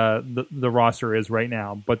 the roster is right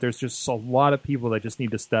now. But there's just a lot of people that just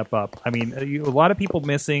need to step up. I mean, a lot of people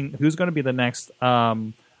missing. Who's going to be the next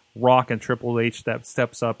Rock and Triple H that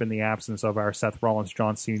steps up in the absence of our Seth Rollins,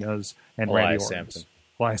 John Cena's, and Randy Elias Orton's?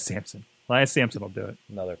 Sampson. Elias Sampson will do it.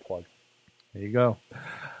 Another plug. There you go.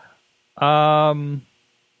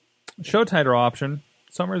 Show title option.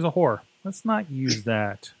 Summer's a whore. Let's not use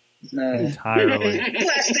that No. entirely.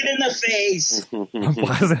 Blasted in the face.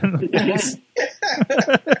 Blasted in the face.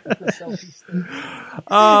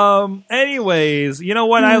 Anyways, you know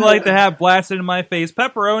what I like to have blasted in my face?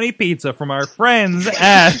 Pepperoni pizza from our friends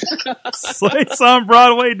at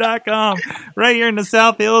SliceOnBroadway.com. Right here in the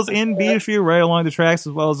South Hills in Beechview, right along the tracks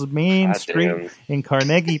as well as the Main God Street damn. in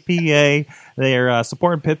Carnegie, PA. They are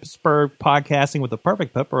supporting Pittsburgh podcasting with the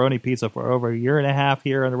perfect pepperoni pizza for over a year and a half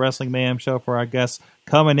here on the Wrestling Mayhem Show for our guests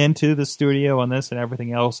coming into the studio on this and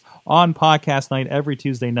everything else on podcast night every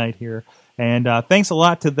Tuesday night here. And thanks a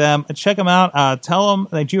lot to them. Check them out. Tell them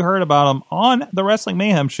that you heard about them on the Wrestling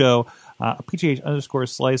Mayhem Show,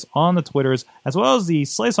 PGH_Slice on the Twitters, as well as the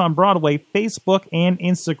Slice on Broadway Facebook and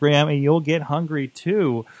Instagram, and you'll get hungry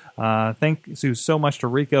too. Thank you so much to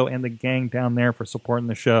Rico and the gang down there for supporting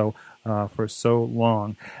the show for so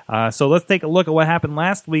long. So let's take a look at what happened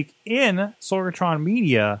last week in Sorgatron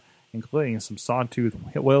Media, including some Sawtooth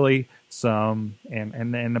Willie, some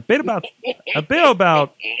and a bit about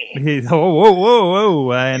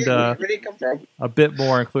whoa, and Where did it come from? a bit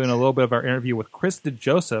more, including a little bit of our interview with Chris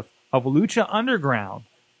DeJoseph of Lucha Underground.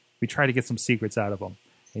 We try to get some secrets out of him.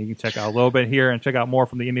 And you can check out a little bit here and check out more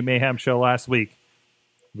from the Indie Mayhem Show last week.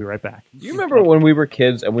 We'll be right back. Do you remember when we were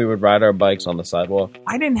kids and we would ride our bikes on the sidewalk?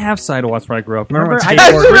 I didn't have sidewalks when I grew up. Remember Remember?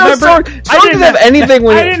 I didn't have anything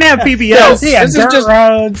when I didn't have PBS. No,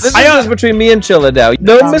 this is just between me and Chilladao.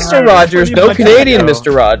 No Mr. Rogers, no Canadian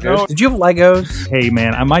Mr. Rogers. No. Did you have Legos? Hey,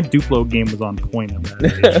 man, my Duplo game was on point at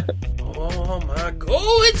that age. Oh my god.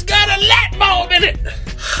 Oh, it's got a light bulb in it.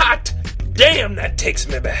 Hot damn, that takes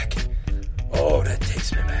me back. Oh, that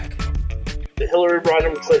takes me back. Hillary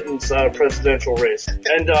Rodham Clinton's presidential race,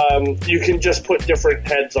 and you can just put different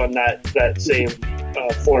heads on that same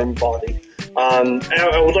foreign body. And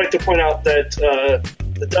I would like to point out that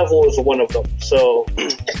the devil is one of them. So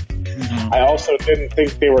I also didn't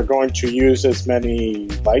think they were going to use as many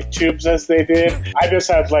light tubes as they did. I just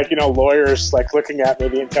had lawyers looking at me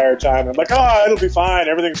the entire time. I'm like, oh, it'll be fine.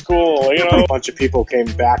 Everything's cool. A bunch of people came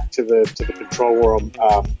back to the control room.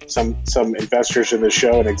 Some investors in the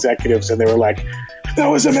show and executives, and they were like, that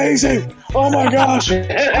was amazing. Oh my gosh.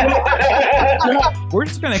 We're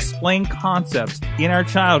just going to explain concepts in our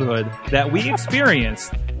childhood that we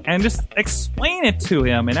experienced and just explain it to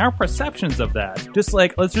him and our perceptions of that.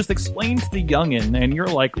 Let's just explain to the youngin', and you're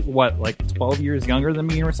 12 years younger than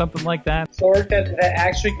me or something like that. Sorg, that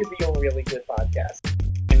actually could be a really good podcast.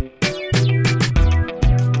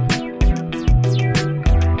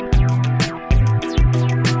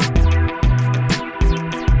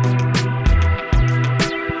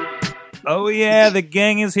 Oh yeah, the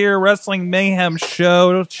gang is here. Wrestling Mayhem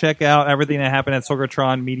Show. Check out everything that happened at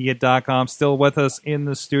SorgatronMedia.com. Still with us in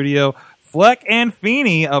the studio, Fleck and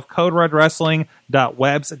Feeney of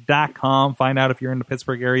CodeRedWrestling.webs.com. Find out if you're in the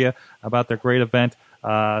Pittsburgh area about their great event,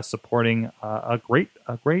 supporting a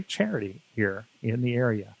great charity here in the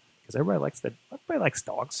area, because everybody likes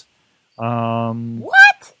dogs.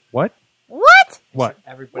 What? What? What? What?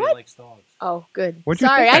 Everybody What? likes dogs. Oh, good. What'd you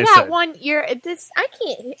Sorry, think I I got said? one ear. I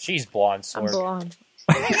can't. She's blonde, I'm Sorg. blonde.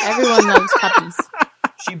 Everyone loves puppies.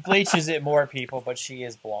 She bleaches it more, people, but she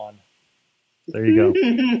is blonde. There you go.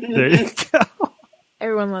 There you go.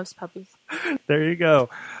 Everyone loves puppies. There you go.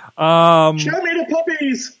 Show me the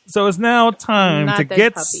puppies. So it's now time Not to those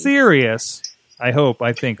get puppies. serious. I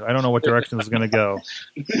think. I don't know what direction this is going to go.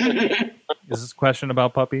 Is this a question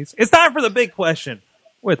about puppies? It's time for the big question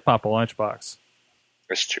with Papa Lunchbox.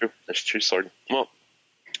 That's true. That's true, Sword. Well,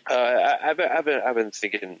 I've been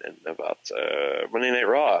thinking about Monday Night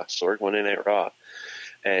Raw, Sword. Monday Night Raw,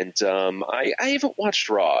 and I haven't watched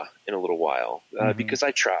Raw in a little while because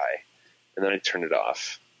I try, and then I turn it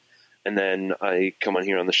off, and then I come on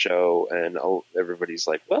here on the show, and everybody's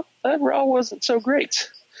like, "Well, that Raw wasn't so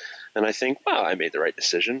great," and I think, "Wow, I made the right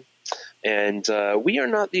decision." And we are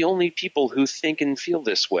not the only people who think and feel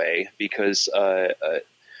this way, because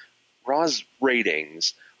Raw's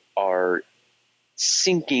ratings are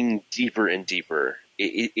sinking deeper and deeper.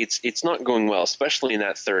 It's not going well, especially in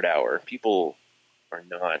that third hour. People are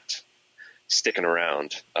not sticking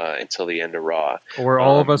around until the end of Raw. Or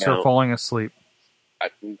all of us are falling asleep.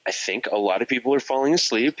 I think a lot of people are falling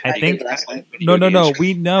asleep. I think no.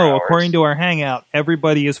 We know, according to our hangout,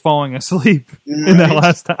 everybody is falling asleep in that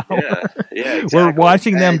last hour. Yeah, exactly. We're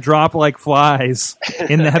watching them drop like flies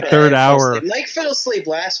in that third hour. Mike fell asleep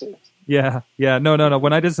last week. Yeah. No.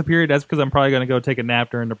 When I disappeared, that's because I'm probably going to go take a nap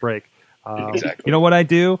during the break. Exactly. You know what I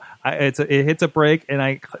do? It hits a break, and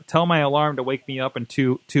I tell my alarm to wake me up in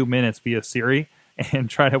two minutes via Siri, and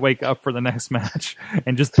try to wake up for the next match,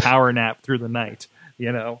 and just power nap through the night.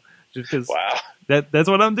 You know, just because that's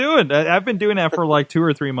what I'm doing. I've been doing that for like 2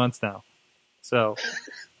 or 3 months now. So,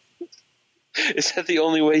 is that the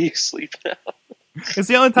only way you sleep now? It's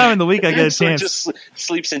the only time in the week I get a So chance. just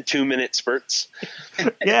sleeps in 2-minute spurts.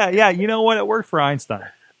 Yeah. You know what? It worked for Einstein.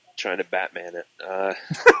 Trying to Batman it. No,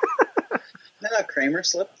 Kramer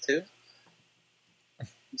slept too.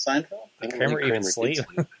 Seinfeld. Did Kramer even sleep?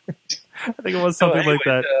 I think it was something like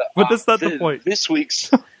that. But that's not the point. This week's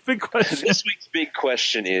big question. This week's big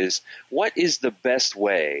question is: what is the best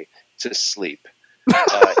way to sleep?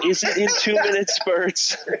 Is it in 2-minute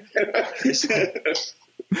spurts? Is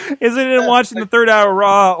it in watching the third hour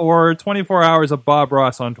Raw or 24 hours of Bob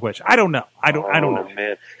Ross on Twitch? I don't know. I don't know.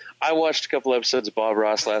 Man, I watched a couple episodes of Bob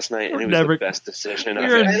Ross last night, and it was the best decision I've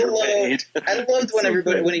ever made. I loved when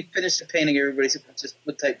when he finished the painting, everybody just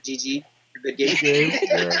would type GG for good game.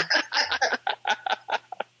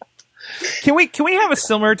 Can we have a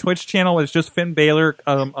similar Twitch channel as just Finn Balor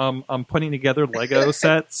putting together Lego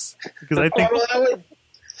sets? Because I think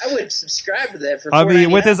I would subscribe to that for. I mean,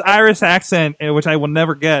 with his Irish accent, which I will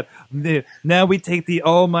never get. Now we take the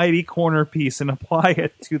almighty corner piece and apply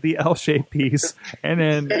it to the L-shaped piece, and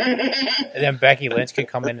then Becky Lynch could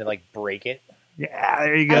come in and like break it. Yeah,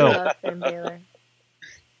 there you go. I love Finn Balor.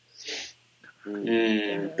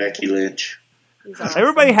 Becky Lynch. Awesome.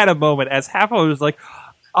 Everybody had a moment as half of it was like,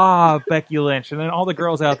 Becky Lynch, and then all the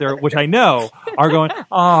girls out there, which I know, are going,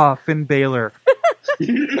 Finn Balor.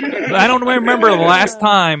 I don't remember the last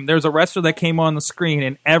time there's a wrestler that came on the screen,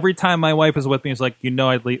 and every time my wife is with me, it's like,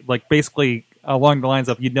 I'd leave, like basically along the lines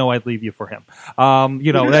of, I'd leave you for him.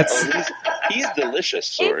 That's he's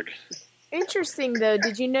delicious, Sorg. Interesting though.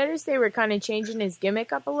 Did you notice they were kind of changing his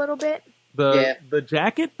gimmick up a little bit? The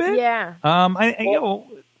jacket bit. Yeah. I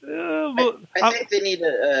think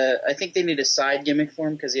they need a side gimmick for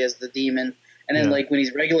him because he has the demon. And then, like, when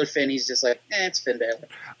he's regular Finn, he's just like, it's Finn Balor.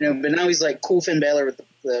 But now he's like cool Finn Balor with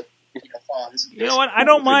the fawns. You know what? I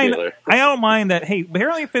don't mind that. Hey,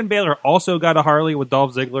 apparently Finn Balor also got a Harley with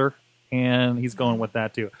Dolph Ziggler, and he's going with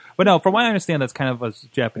that too. But no, from what I understand, that's kind of a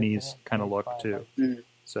Japanese kind of look too.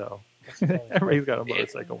 So everybody's got a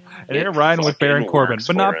motorcycle, and they're riding with Baron Corbin,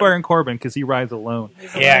 but not Baron Corbin because he rides alone.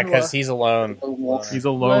 Yeah, because he's alone. He's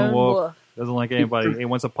a lone wolf. Doesn't like anybody. He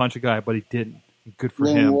wants to punch a guy, but he didn't. Good for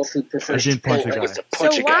him. I didn't punch a guy.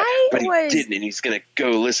 But he didn't, and he's going to go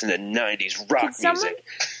listen to 90s rock music.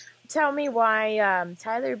 Tell me why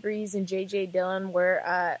Tyler Breeze and J.J. Dillon were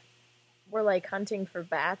like hunting for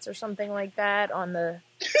bats or something like that on the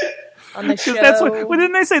show. That's what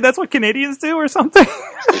didn't they say? That's what Canadians do or something?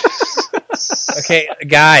 Okay,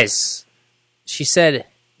 guys. She said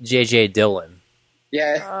J.J. Dillon.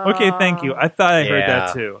 Yeah. Okay, thank you. I thought I heard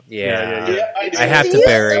that too. Yeah. I have to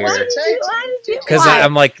bury her because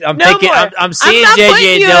I'm seeing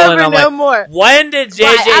JJ Dillon. I'm like, more. When did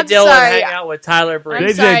JJ Dillon hang out with Tyler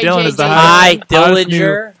Breeze? JJ Dillon is the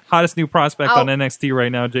hottest new prospect on NXT right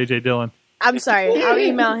now. JJ Dillon. I'm sorry. I'll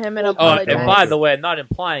email him and apologize. And by the way, I'm not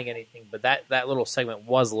implying anything, but that little segment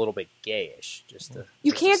was a little bit gayish.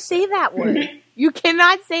 You can't say that word. You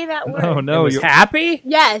cannot say that word. No, you're happy.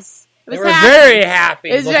 Yes. It was very happy.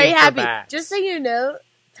 It was very happy. Just so you know,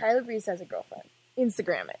 Tyler Breeze has a girlfriend.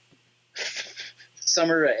 Instagram it.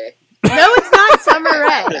 Summer Rae. No, it's not Summer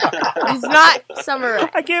Rae. It's not Summer Rae.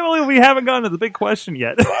 I can't believe we haven't gone to the big question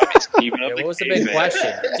yet. What was the big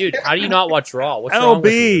question? Dude, how do you not watch Raw? What's wrong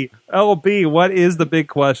with you? LB, what is the big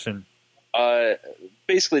question?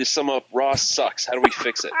 basically, to sum up, Raw sucks. How do we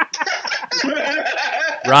fix it?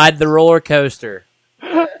 Ride the roller coaster.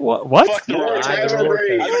 What? Fuck the roller Ride the coaster. roller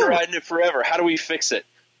coaster. I've been riding it forever. How do we fix it?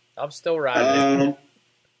 I'm still riding it.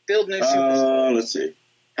 Build new super. Let's see.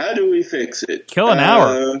 How do we fix it? Kill an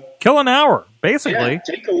hour. Kill an hour, basically. Yeah,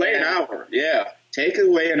 take away an hour. Yeah, take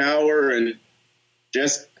away an hour and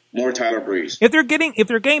just more Tyler Breeze. If they're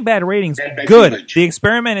getting bad ratings, And Becky good. Lynch. The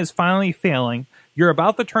experiment is finally failing. You're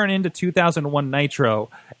about to turn into 2001 Nitro,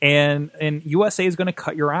 and USA is going to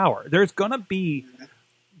cut your hour. There's going to be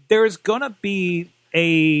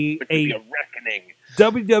a reckoning.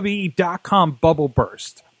 WWE.com bubble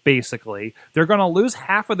burst. Basically, they're going to lose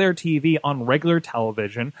half of their TV on regular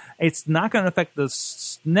television. It's not going to affect the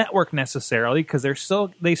network necessarily because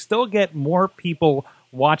they still get more people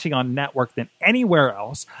watching on network than anywhere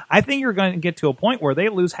else. I think you're going to get to a point where they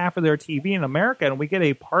lose half of their TV in America, and we get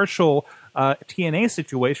a partial TNA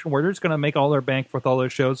situation where they're just going to make all their bank with all their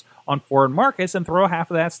shows on foreign markets and throw half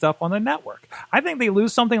of that stuff on the network. I think they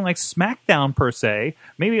lose something like SmackDown per se.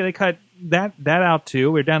 Maybe they cut that out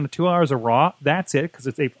too. We're down to 2 hours of Raw. That's it because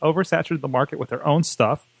they've oversaturated the market with their own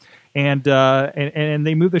stuff, and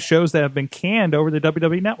they move the shows that have been canned over the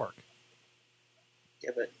WWE network.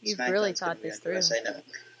 Yeah, but You've SmackDown's really gonna thought be this on through. USA now.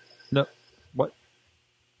 No, what?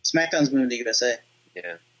 SmackDown's moving to USA.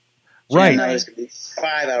 Yeah. Right. Now there's going to be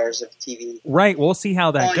 5 hours of TV. Right. We'll see how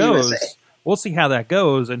that On goes. USA. We'll see how that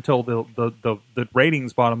goes until the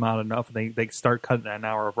ratings bottom out enough and they start cutting an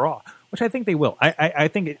hour of Raw, which I think they will. I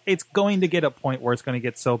think it's going to get a point where it's going to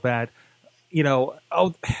get so bad.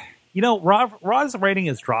 Raw's rating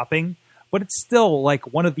is dropping, but it's still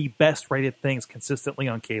like one of the best rated things consistently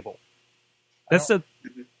on cable. That's the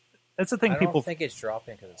thing. I People don't think it's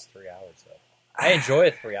dropping because it's 3 hours, though. I enjoy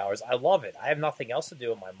it 3 hours. I love it. I have nothing else to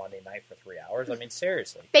do on my Monday night for 3 hours. I mean,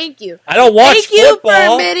 seriously. Thank you. I don't watch Thank you for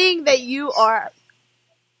football. admitting that you are.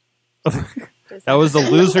 that was the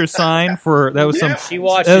loser sign for that was some. She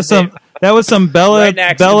watches that was some Bella right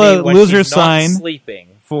next to me when loser she's not sign sleeping.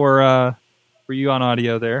 for you on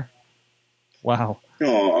audio there. Wow.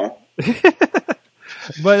 Aw.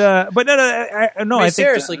 But no. I mean, I think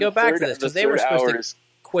seriously, go back to this the because they were third supposed hour to is-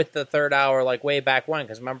 quit the third hour like way back when.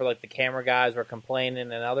 Because remember, like the camera guys were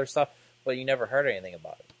complaining and other stuff, but you never heard anything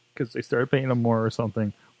about it. because they started paying them more or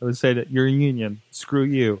something. Or they say that you're a union. Screw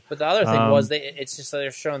you. But the other thing was it's just that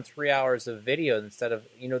they're showing 3 hours of video instead of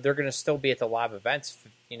they're going to still be at the live events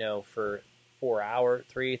for 4 hours,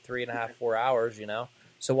 3.5, 4 hours.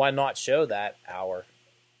 So why not show that hour?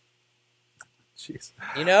 Jeez.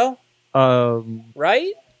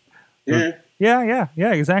 Right? Yeah,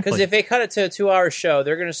 exactly. Because if they cut it to a 2 hour show,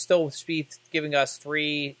 they're going to still be giving us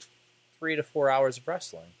 3 to 4 hours of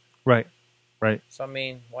wrestling. Right. So I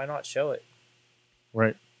mean, why not show it?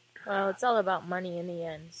 Right. Well, it's all about money in the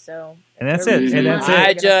end. So, And that's it. And that's I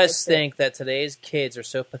it. just think that today's kids are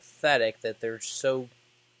so pathetic that they're so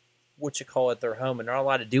they're home and they're not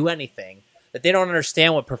allowed to do anything, that they don't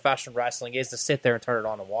understand what professional wrestling is to sit there and turn it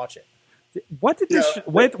on and watch it. What did this?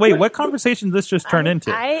 Wait! What conversation did this just turn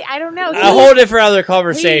into? I don't know. A whole different other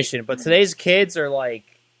conversation. But today's kids are like,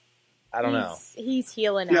 I don't know. He's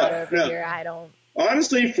healing out over here. I don't.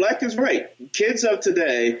 Honestly, Fleck is right. Kids of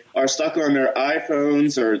today are stuck on their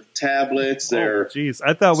iPhones or tablets. Their Jeez,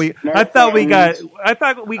 I thought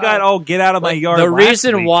we got all get out of my yard. The last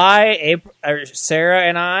reason week. why Sarah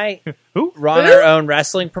and I run our own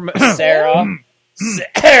wrestling promotion.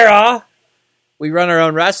 Sarah, we run our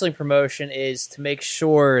own wrestling promotion is to make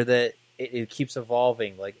sure that it keeps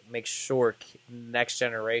evolving. Like, make sure next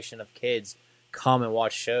generation of kids come and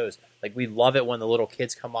watch shows. Like, we love it when the little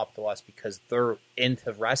kids come up to us because they're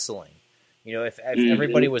into wrestling. If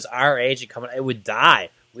everybody was our age and coming, it would die.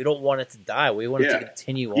 We don't want it to die. We want it to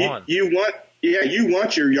continue on. You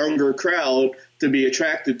want your younger crowd to be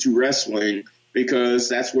attracted to wrestling because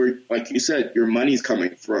that's where, like you said, your money's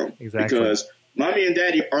coming from. Exactly. Because mommy and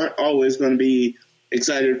daddy aren't always going to be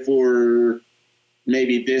excited for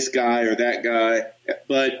maybe this guy or that guy,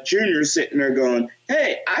 but Junior's sitting there going,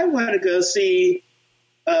 hey, I want to go see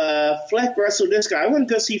Fleck wrestle this guy. I want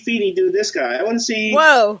to go see Feeney do this guy. I want to see...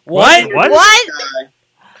 Whoa. What?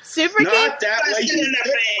 Super Not that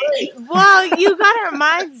way. Well, you got our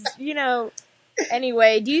minds,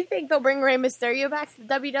 Anyway, do you think they'll bring Rey Mysterio back to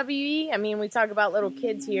the WWE? I mean, we talk about little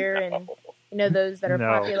kids here and, those that are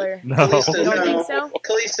popular. No. You don't think so?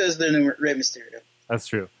 Kalisto's the new Rey Mysterio. That's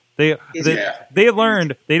true. They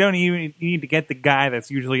learned they don't even need to get the guy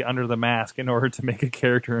that's usually under the mask in order to make a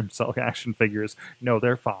character and sell action figures. No,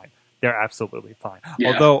 they're fine. They're absolutely fine.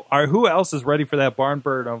 Yeah. Although, who else is ready for that barn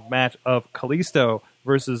burner match of Kalisto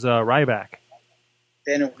versus Ryback?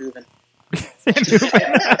 Daniel Rubin.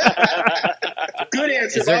 Good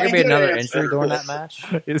answer. Is there going to Bobby, be good another answer. injury during that match?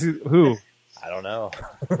 Who? I don't know.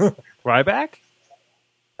 Ryback?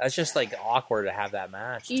 That's just like awkward to have that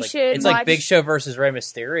match. You It's, like, should it's like watch- Big Show versus Rey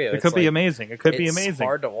Mysterio. It It's could be like- amazing. It could be it's amazing.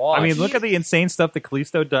 hard to watch. I mean, look at the insane stuff that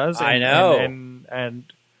Kalisto does. I know. And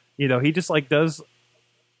you know, he just like does.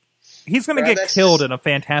 He's going to get Ryback's killed just- in a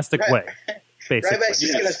fantastic way. Basically, Ryback's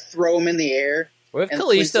just going to throw him in the air. What if and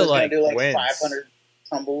Kalisto, Kalisto's like, gonna do wins? 500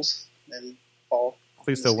 tumbles and fall.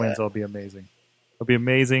 Kalisto wins. It'll be amazing. It'll be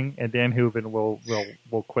amazing, and Dan Hooven will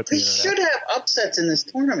quit the We internet. should have upsets in this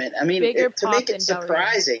tournament. I mean, Bigger to pop make than it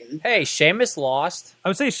surprising. Hey, Sheamus lost. I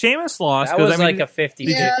would say Sheamus lost. That 'cause, was I mean, like a 50-50.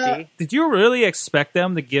 Yeah. Did you really expect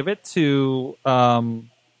them to give it to But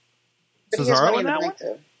he has Cesaro money in in the that one? bank,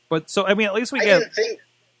 though. But so I mean, at least we I get didn't think.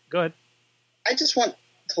 good. I just want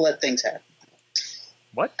to let things happen.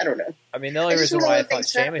 What? I don't know. I mean, the only I just reason wanna why I let thought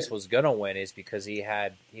things Sheamus happen. was going to win is because he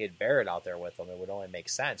had Barrett out there with him. It would only make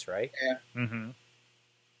sense, right? Yeah. Mm-hmm.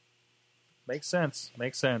 Makes sense.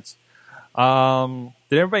 Makes sense. Did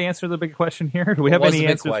everybody answer the big question here? Do we What have was any the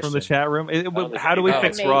big answers from the question? chat room? there's How do we a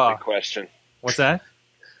fix big Raw? question. What's that?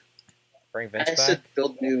 Bring Vince I back. said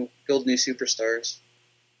build new superstars.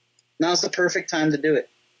 Now's the perfect time to do it.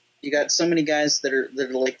 You got so many guys that are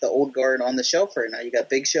like the old guard on the shelf right now. You got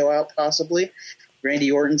Big Show out possibly.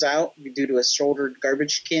 Randy Orton's out due to a shoulder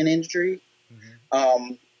garbage can injury.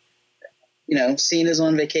 Mm-hmm. You know, Cena's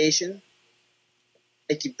on vacation.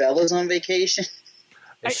 Nikki Bella's on vacation.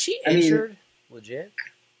 Is she I mean- injured? Legit?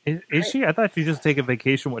 Is she? I thought she just take a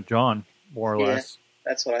vacation with John, more or Yeah. less.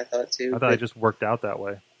 That's what I thought too. I thought it just worked out that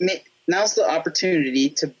way. I mean, now's the opportunity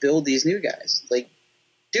to build these new guys. Like,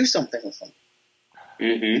 do something with them.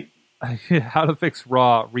 Mm-hmm. How to fix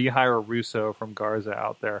Raw? Rehire Russo from Garza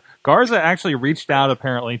out there. Garza actually reached out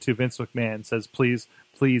apparently to Vince McMahon and says, "Please,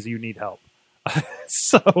 you need help."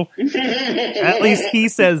 So at least he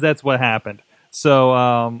says that's what happened. So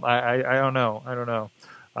I don't know.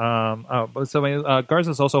 But so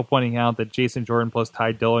Garza's also pointing out that Jason Jordan plus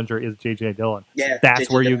Ty Dillinger is JJ Dillon. Yeah, that's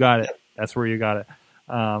JJ where you Dillon. got it. That's where you got it.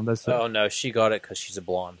 That's Oh, no. She got it because she's a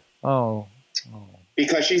blonde. oh.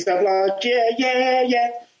 Because she's the blonde. Yeah.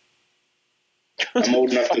 I'm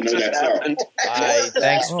old enough to know that song.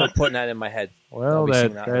 Thanks for putting that in my head. Well, I'll be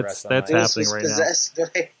singing that the that's rest of the night. happening right now. Possessed by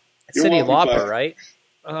It's Cyndi You're welcome, Lauper, bud. right?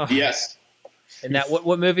 Yes. And that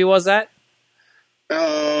what movie was that?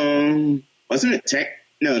 Wasn't it Tank?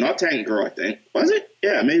 No, not Tank Girl, I think. Was it?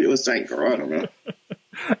 Yeah, maybe it was Tank Girl. I don't know.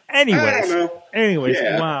 I don't know. Anyways,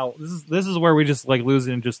 Yeah. wow, this is where we just like lose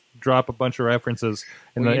it and just drop a bunch of references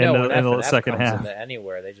in Well, the you know, in when the, in the F&F second comes half. into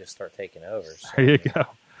anywhere, they just start taking over. So. There you go.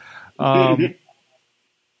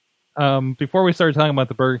 Before we start talking about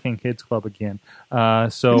the Burger King Kids Club again, but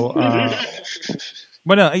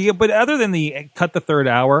no, yeah, but other than the cut the third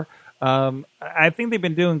hour, I think they've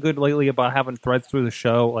been doing good lately about having threads through the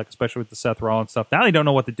show, like especially with the Seth Rollins stuff. Now they don't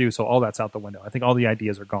know what to do, so all that's out the window. I think all the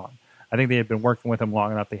ideas are gone. I think they had been working with him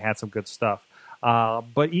long enough. They had some good stuff.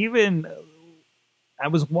 But even I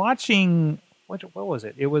was watching what was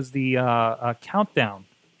it? It was the Countdown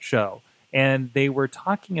show. And they were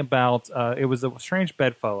talking about it was the Strange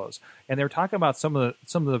Bedfellows, and they were talking about some of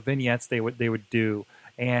the vignettes they would do.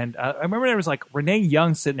 And I remember there was like Renee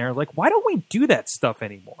Young sitting there, like, why don't we do that stuff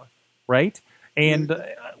anymore, right? And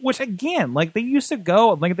which again, like they used to go,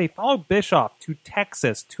 like they followed Bischoff to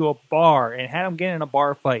Texas to a bar and had him get in a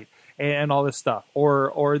bar fight and all this stuff,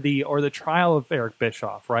 or the trial of Eric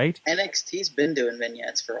Bischoff, right? NXT's been doing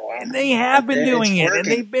vignettes for a while. And they have been doing it, and working.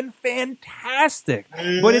 they've been fantastic.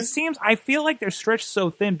 Mhm. But it seems, I feel like they're stretched so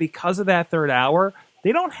thin because of that third hour.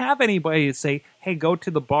 They don't have anybody to say, hey, go to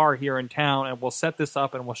the bar here in town, and we'll set this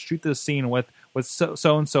up, and we'll shoot this scene with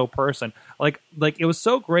so-and-so person. Like it was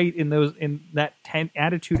so great in that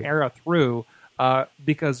Attitude Era through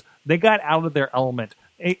because they got out of their element.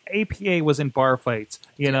 APA was in bar fights,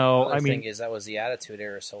 you know. Another I mean, thing is that was the Attitude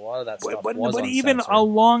Era, so a lot of that stuff but was even uncensored.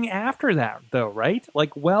 long after that, though, right?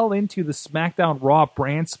 Like well into the SmackDown Raw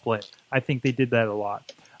brand split, I think they did that a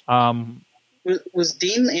lot. Was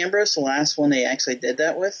Dean Ambrose the last one they actually did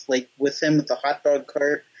that with? Like with him with the hot dog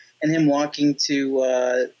cart and him walking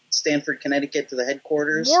to Stamford, Connecticut to the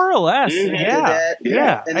headquarters? More or less, He did yeah. that.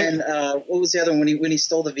 Yeah. And then what was the other one when he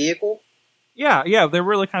stole the vehicle? Yeah, they're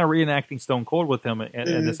really kind of reenacting Stone Cold with him,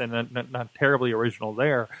 and this, and not terribly original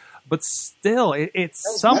there, but still, it's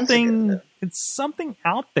That was months something. ago, It's something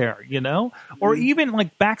out there, you know, or even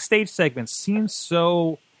like backstage segments seems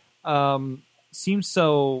so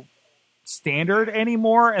standard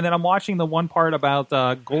anymore. And then I'm watching the one part about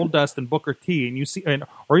Goldust and Booker T, and you see,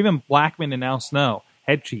 or even Blackman and Al Snow,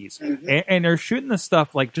 head cheese, and they're shooting this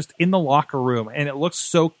stuff like just in the locker room, and it looks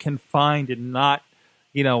so confined and not,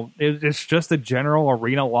 it's just a general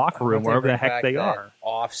arena locker room wherever the heck they are.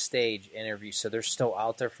 Off-stage interview, so they're still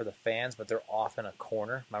out there for the fans, but they're off in a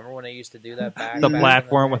corner. Remember when they used to do that back? The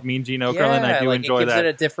platform with Mean Gene Okerlund, I do enjoy it gives that.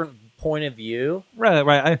 It a different point of view.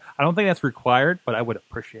 Right. I don't think that's required, but I would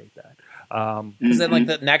appreciate that. Because then, like,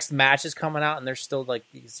 the next match is coming out, and they're still like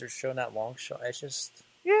they're showing that long shot. It's just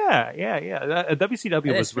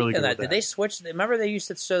WCW was really good. With that. Did they switch? Remember they used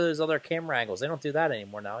to show those other camera angles. They don't do that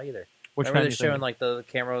anymore now either. Which Remember they're kind showing like the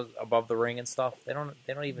camera above the ring and stuff. They don't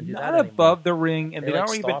even do that Not anymore. above the ring, and they like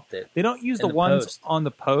don't even. stopped it They don't use the in ones post. on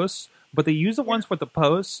the posts, but they use the ones with the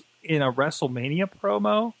posts in a WrestleMania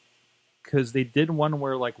promo. Because they did one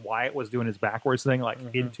where like Wyatt was doing his backwards thing, like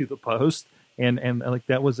into the post, and like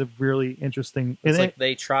that was a really interesting. It's like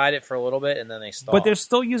they tried it for a little bit and then they stopped. But they're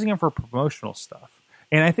still using them for promotional stuff,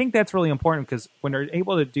 and I think that's really important because when they're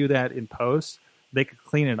able to do that in post, they could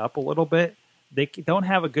clean it up a little bit. They don't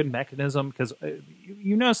have a good mechanism because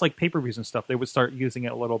you notice like pay-per-views and stuff, they would start using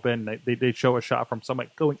it a little bit, and they'd show a shot from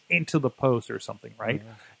somebody going into the post or something, right?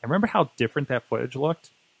 And remember how different that footage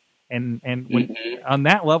looked. And when on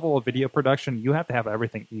that level of video production, you have to have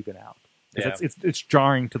everything even out. Yeah. It's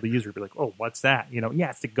jarring to the user to be like, oh, what's that?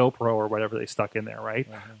 It's the GoPro or whatever they stuck in there, right?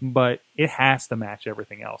 But it has to match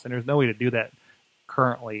everything else, and there's no way to do that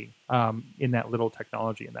currently in that little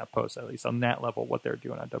technology in that post, at least on that level, what they're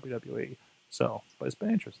doing on WWE. So, but it's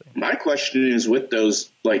been interesting. My question is, with those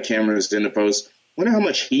like cameras in the post, I wonder how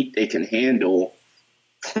much heat they can handle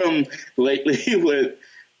from lately with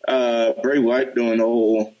Bray Wyatt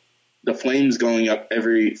doing the flames going up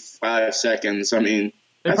every 5 seconds. I mean,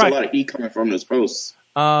 that's a lot of heat coming from those posts.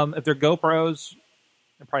 If they're GoPros,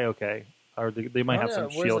 they're probably okay. Or they might have some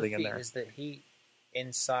shielding in there. Is the heat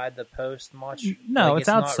inside the post much? No, like, it's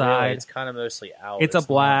outside. Not really. It's kind of mostly out. It's a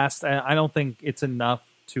blast. I don't think it's enough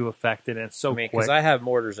to affect it. And it's so quick. Because I have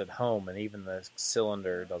mortars at home, and even the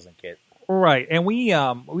cylinder doesn't get... Right, and we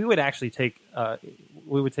would actually take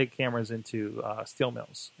cameras into steel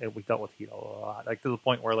mills, and we dealt with heat a lot, like to the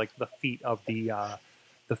point where like the feet of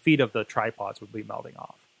the tripods would be melting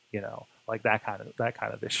off, like that kind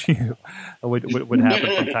of issue would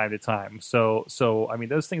happen from time to time. So I mean,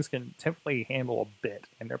 those things can typically handle a bit,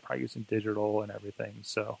 and they're probably using digital and everything.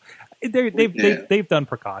 So they've done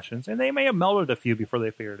precautions, and they may have melted a few before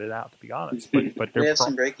they figured it out. To be honest, but we have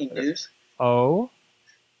some breaking news. Oh.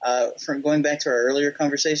 From going back to our earlier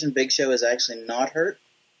conversation, Big Show is actually not hurt.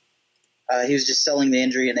 He was just selling the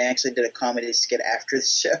injury, and they actually did a comedy skit after the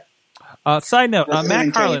show. Side note,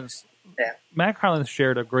 Matt Carlins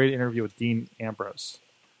shared a great interview with Dean Ambrose,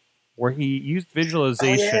 where he used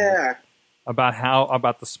visualization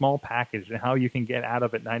about the small package and how you can get out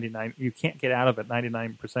of it 99%. You can't get out of it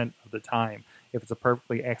 99% of the time if it's a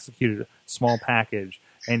perfectly executed small package,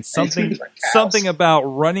 and something about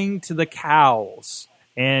running to the cows.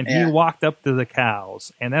 And he walked up to the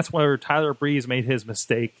cows, and that's where Tyler Breeze made his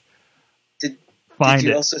mistake. Did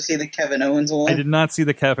you also see the Kevin Owens one? I did not see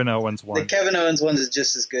the Kevin Owens one. The Kevin Owens one is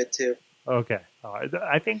just as good, too. Okay.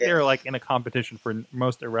 I think they're like in a competition for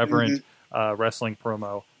most irreverent wrestling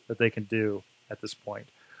promo that they can do at this point.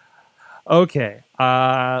 Okay.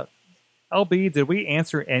 LB, did we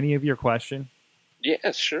answer any of your question?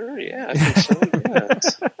 Yeah, sure. Yeah, I think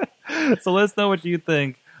so. Yeah. So let us know what you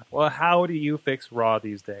think. Well, how do you fix Raw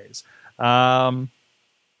these days? All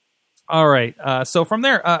right. So from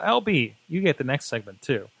there, LB, you get the next segment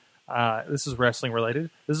too. This is wrestling related.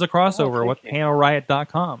 This is a crossover with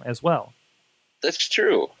PanelRiot.com as well. That's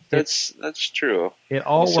true. That's true. It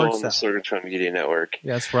all also works on the out. Sorgatron Media Network.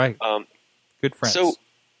 Yeah, that's right. Good friends. So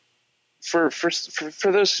for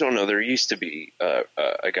those who don't know, there used to be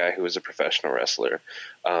a guy who was a professional wrestler.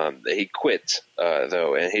 He quit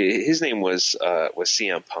though, and his name was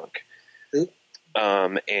CM Punk.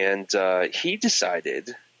 And he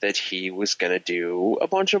decided that he was going to do a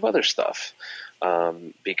bunch of other stuff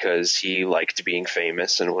because he liked being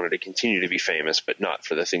famous and wanted to continue to be famous, but not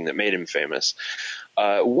for the thing that made him famous.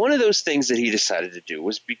 One of those things that he decided to do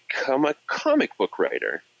was become a comic book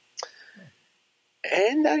writer.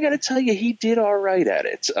 And I got to tell you, he did all right at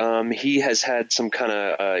it. He has had some kind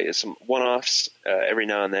of some one-offs every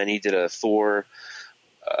now and then. He did a Thor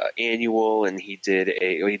annual, and he did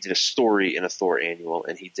a story in a Thor annual,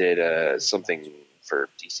 and he did something for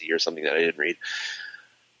DC or something that I didn't read.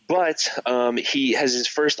 But he has his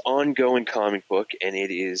first ongoing comic book, and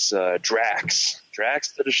it is Drax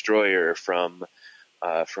the Destroyer from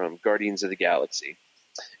Guardians of the Galaxy.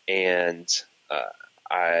 And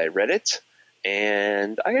I read it.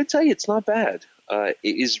 And I gotta tell you, it's not bad.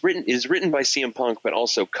 is written by CM Punk, but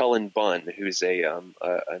also Cullen Bunn, who's a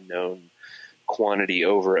known quantity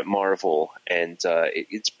over at Marvel, and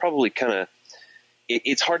it's probably kind of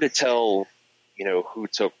it's hard to tell, who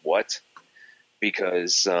took what,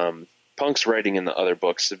 because Punk's writing in the other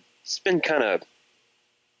books, it's been kind of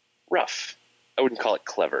rough. I wouldn't call it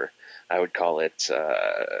clever. I would call it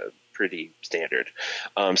pretty standard.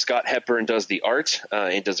 Scott Hepburn does the art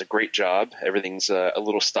and does a great job. Everything's a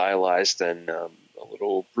little stylized and a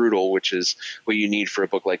little brutal, which is what you need for a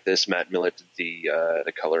book like this. Matt Millett did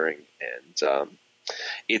the coloring, and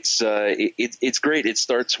it's great. It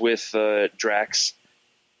starts with Drax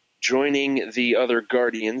joining the other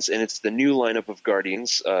Guardians, and it's the new lineup of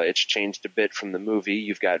Guardians. It's changed a bit from the movie.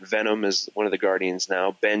 You've got Venom as one of the Guardians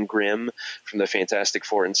now, Ben Grimm from the Fantastic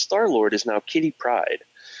Four, and Star-Lord is now Kitty Pryde.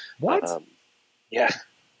 What? Yeah.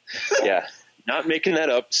 Not making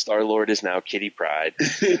that up. Star-Lord is now Kitty Pryde.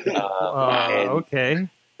 Okay.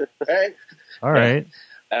 Right. All right.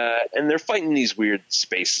 And they're fighting these weird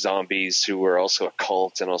space zombies who are also a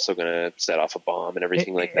cult and also going to set off a bomb and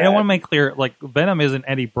everything like that. And I want to make clear, Venom isn't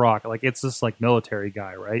Eddie Brock. It's this military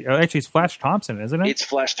guy, right? Actually, it's Flash Thompson, isn't it? It's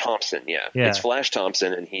Flash Thompson, yeah. It's Flash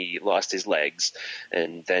Thompson, and he lost his legs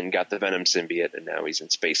and then got the Venom symbiote, and now he's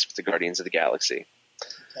in space with the Guardians of the Galaxy.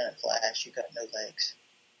 Flash, you got no legs.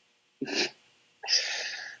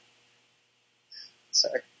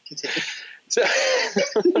 Sorry, continue. So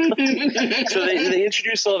they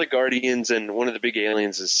introduce all the Guardians, and one of the big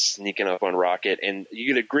aliens is sneaking up on Rocket, and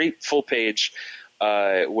you get a great full page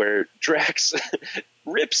where Drax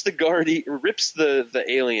rips the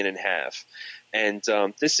alien in half, and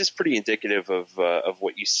this is pretty indicative of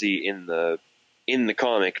what you see in the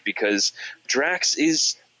comic, because Drax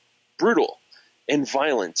is brutal and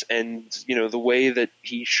violent, and the way that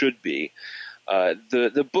he should be.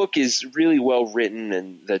 The book is really well written,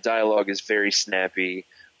 and the dialogue is very snappy.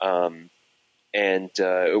 And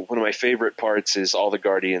one of my favorite parts is all the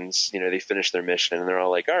Guardians, they finish their mission, and they're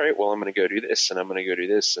all like, all right, well, I'm going to go do this, and I'm going to go do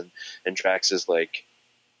this. And Drax is like,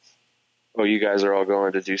 oh, you guys are all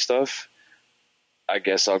going to do stuff? I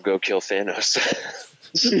guess I'll go kill Thanos.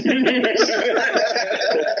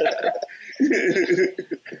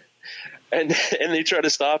 And they try to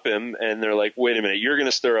stop him, and they're like, wait a minute, you're going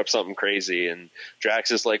to stir up something crazy. And Drax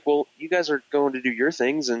is like, well, you guys are going to do your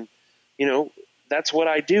things, and, that's what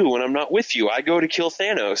I do when I'm not with you. I go to kill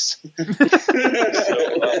Thanos.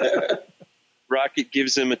 So Rocket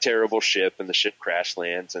gives him a terrible ship, and the ship crash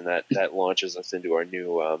lands, and that launches us into our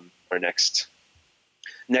new our next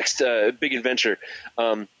big adventure.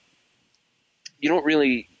 You don't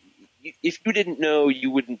really... If you didn't know, you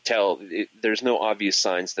wouldn't tell. There's no obvious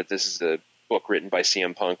signs that this is a book written by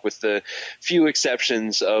CM Punk, with the few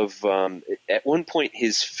exceptions of at one point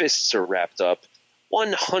his fists are wrapped up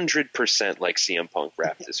 100% like CM Punk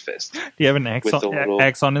wrapped his fist. Do you have an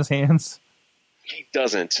X on his hands? He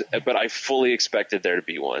doesn't, but I fully expected there to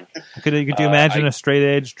be one. Could you imagine a straight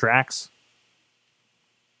edge Drax?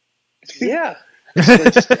 Yeah.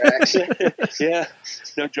 Yeah.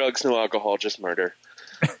 No drugs, no alcohol, just murder.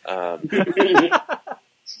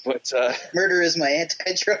 But murder is my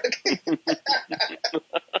anti-drug.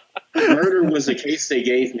 Murder was a case they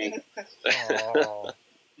gave me.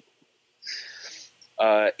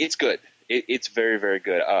 It's good. It's very, very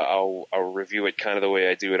good. I'll review it kind of the way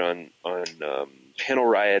I do it on Panel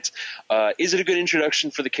Riot. Is it a good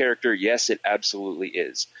introduction for the character? Yes, it absolutely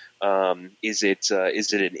is. Is it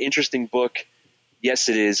an interesting book? Yes,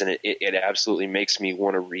 it is, and it absolutely makes me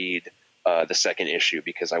want to read the second issue,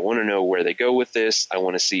 because I want to know where they go with this. I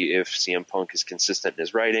want to see if CM Punk is consistent in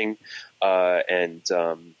his writing, and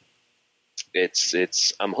I'm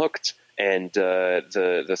hooked. And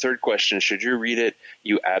the third question: should you read it?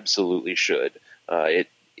 You absolutely should.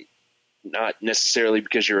 Not necessarily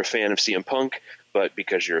because you're a fan of CM Punk, but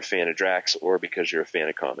because you're a fan of Drax or because you're a fan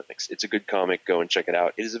of comics. It's a good comic. Go and check it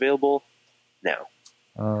out. It is available now.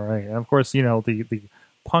 All right, and of course, the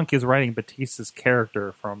Punk is writing Batista's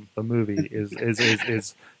character from the movie is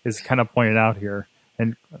kind of pointed out here.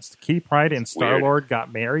 And Kitty Pryde and Star-Lord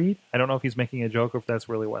got married. I don't know if he's making a joke or if that's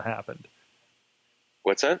really what happened.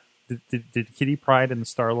 What's that? Did Kitty Pryde and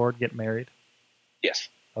Star-Lord get married? Yes.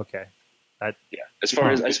 Okay. Yeah. As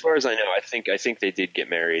far as I know, I think they did get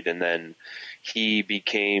married, and then he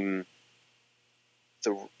became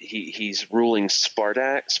he's ruling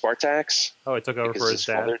Spartax. Oh, it took over for his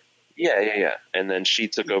dad. Father, yeah. And then she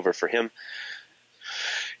took over for him.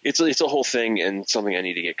 It's a whole thing, and something I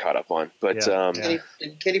need to get caught up on. But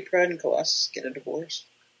Did Kitty Pryde and Colossus get a divorce?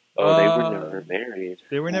 Oh, they were never married.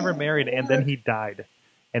 They were never married, and then he died.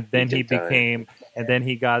 and then he Big time. became, and then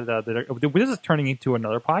he got this is turning into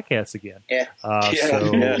another podcast again. Yeah.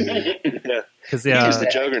 Because He was the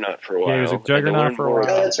juggernaut for a while. Yeah, he was a and to juggernaut learn for a more while.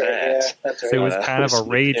 about That's right. Yeah, that. that's right. So he was That kind of a was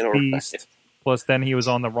rage interesting. beast. Plus, then he was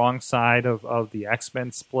on the wrong side of the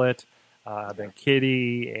X-Men split. Then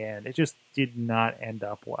Kitty, and it just did not end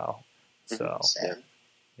up well. So, Sad.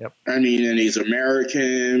 I mean, and he's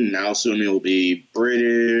American. Now soon he'll be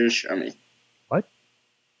British. I mean,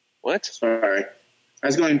 What? sorry. I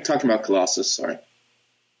was going to talk about Colossus, sorry.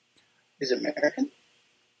 He's American?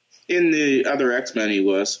 In the other X-Men he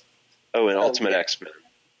was. Oh, in Ultimate X-Men.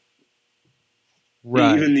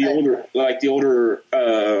 right. Even the older,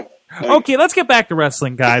 Okay, let's get back to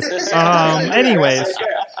wrestling, guys. Anyways,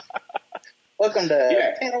 Welcome to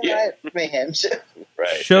Yeah, Panel yeah. Riot Mayhem Show.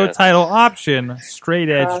 Right. show yeah. title option: Straight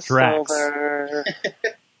Edge Drax. Crossover.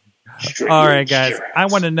 All right, guys. I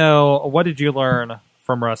want to know, what did you learn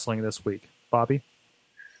from wrestling this week, Bobby?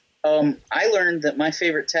 I learned that my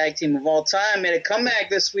favorite tag team of all time made a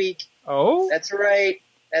comeback this week. Oh, That's right.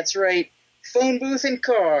 That's right. Phone Booth and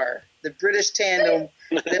Carr, the British tandem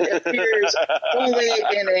that appears only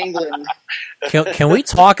in England. Can we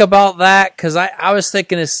talk about that? Because I was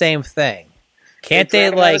thinking the same thing. Can't They they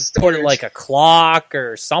brought 'em out of like put it storage. like a clock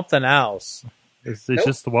or something else? it's Nope.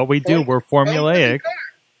 just what we do. Phone- We're Phone Booth formulaic. and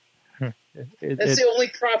Carr. It- That's it- the only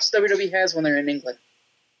props WWE has when they're in England.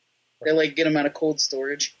 They get them out of cold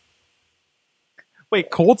storage. wait, like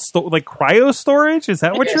cryo storage? Is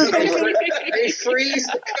that what Yes, you're thinking? they freeze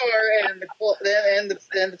the car and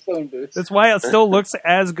the phone booth. That's why it still looks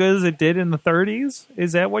as good as it did in the 30s?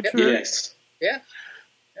 Is that what you're... yes. Yeah.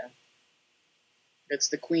 It's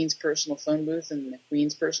the Queen's personal phone booth and the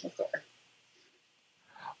Queen's personal car.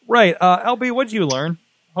 Right. LB, what did you learn?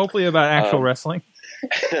 Hopefully about actual wrestling.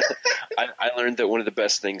 I learned that one of the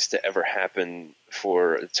best things to ever happen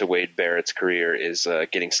to Wade Barrett's career is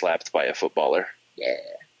getting slapped by a footballer. Yeah.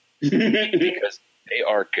 Because they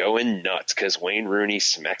are going nuts because Wayne Rooney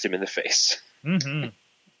smacked him in the face. Mm-hmm.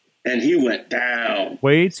 And he went down.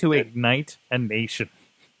 Way to ignite a nation.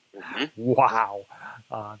 Wow.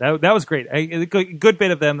 That was great. A good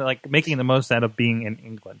bit of them like making the most out of being in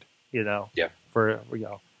England, you know. Yeah.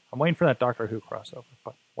 I'm waiting for that Doctor Who crossover,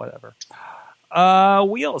 but whatever.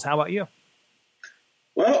 Wheels, how about you?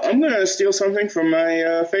 Well, I'm going to steal something from my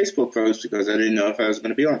Facebook post because I didn't know if I was going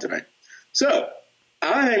to be on tonight. So,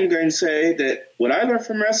 I'm going to say that what I learned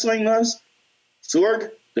from wrestling was, Sorg,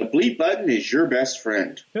 the bleep button is your best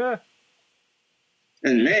friend. Yeah.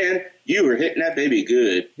 And man, you were hitting that baby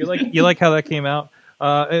good. You like how that came out?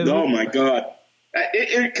 Oh my God.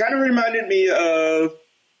 It kind of reminded me of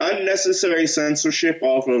unnecessary censorship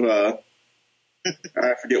off of,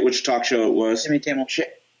 I forget which talk show it was. Jimmy Kimmel.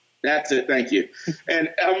 Shit. That's it, thank you. And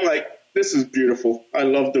I'm like, this is beautiful. I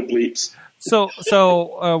love the bleeps. So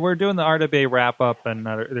we're doing the RWA wrap up, and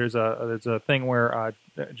there's a thing where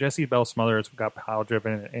Jesse Bell Smothers got pile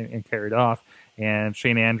driven and carried off, and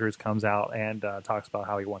Shane Andrews comes out and talks about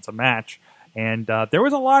how he wants a match, and there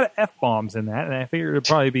was a lot of F-bombs in that, and I figured it'd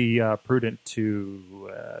probably be prudent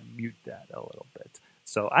to mute that a little bit.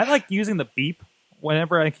 So I like using the beep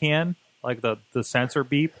whenever I can, like the censor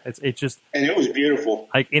beep. It's just, and it was beautiful.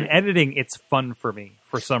 Like in editing, it's fun for me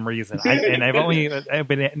for some reason, I've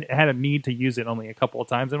had a need to use it only a couple of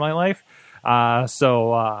times in my life,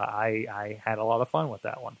 so I had a lot of fun with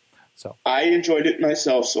that one. So I enjoyed it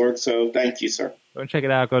myself, Sorg. So thank you, sir. Go and check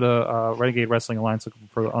it out. Go to Renegade Wrestling Alliance, look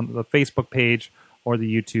for on the Facebook page or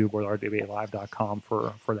the YouTube or RWALive.com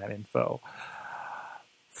for that info.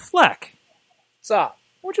 Fleck, what's up?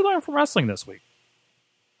 What'd you learn from wrestling this week?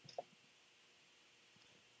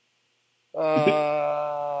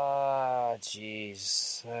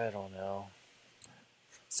 Jeez, I don't know.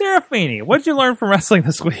 Serafini, what did you learn from wrestling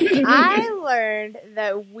this week? I learned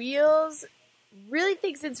that Wheels really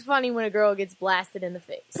thinks it's funny when a girl gets blasted in the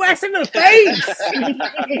face. Blasted in the face!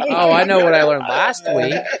 Oh, I know what I learned last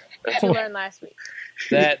week. What did you learn last week?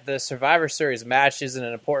 That the Survivor Series match isn't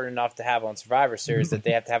important enough to have on Survivor Series, that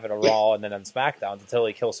they have to have it on Raw and then on SmackDown to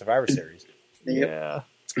totally kill Survivor Series. Yeah.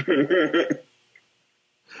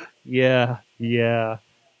 Yeah.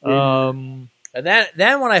 And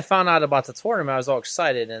then when I found out about the tournament, I was all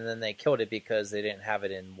excited, and then they killed it because they didn't have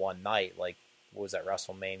it in one night. Like, what was that,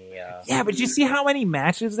 WrestleMania? Yeah, but you see how many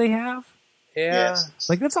matches they have? Yeah.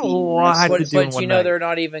 Like, that's a lot to do in But one you know, night. they're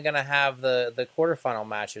not even going to have the quarterfinal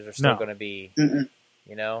matches are still No. going to be,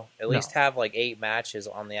 you know, at No. least have like 8 matches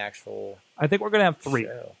on the actual I think we're going to have 3.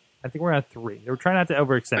 show. I think we're going to have 3. They were trying not to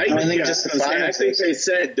overextend. I think they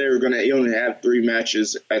said they were going to only have 3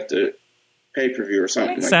 matches at the pay-per-view or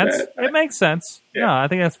something Makes like sense. that. It makes sense. Yeah. No, I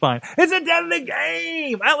think that's fine. It's a deadly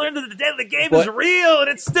game. I learned that the deadly game is What? real and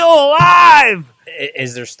it's still alive.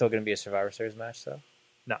 Is there still going to be a Survivor Series match though?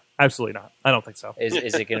 No, absolutely not. I don't think so. Is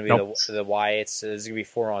it going to be Nope. the Wyatts? Is it going to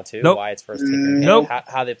be 4-on-2? Nope. Wyatt's first team. Nope.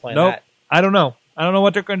 How they playing Nope. that? I don't know. I don't know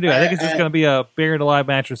what they're going to do. I think it's just going to be a buried alive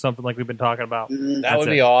match or something like we've been talking about. That That's would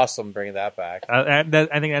be it. awesome. Bringing that back. I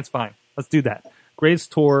think that's fine. Let's do that. Grace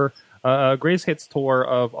tour, Grace Hits tour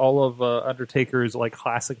of all of Undertaker's like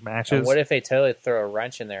classic matches. And what if they totally throw a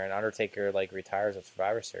wrench in there and Undertaker like retires at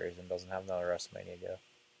Survivor Series and doesn't have another WrestleMania go?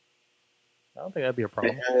 I don't think that'd be a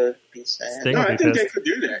problem. That would be sad. Sting No, would I be think they pissed. could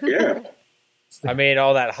do that. Yeah. I mean,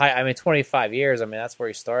 all that high. I mean, 25 years. I mean, that's where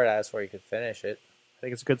you started. That's where you could finish it. I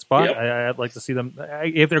think it's a good spot. Yep. I'd like to see them.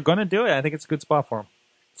 If they're going to do it, I think it's a good spot for them.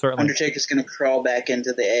 Certainly. Undertaker's going to crawl back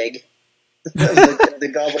into the egg.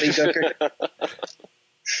 the gobbledygooker.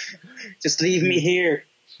 Just leave me here.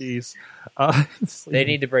 Jeez. They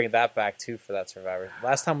need to bring that back too for that Survivor.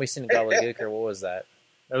 Last time we seen Gobbledygooker, what was that?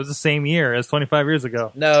 That was the same year as 25 years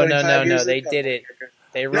ago. No. 25 years They ago. did it.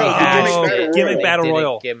 They No, rehashed it. Gimmick They Battle did it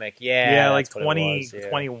Royal. Gimmick. Yeah, like that's what it 20, was, yeah.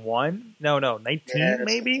 21? No, 19 Yeah, or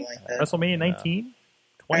maybe? something like that. WrestleMania 19?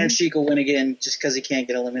 Iron 20? Sheik will win again just because he can't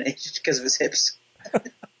get eliminated because of his hips. I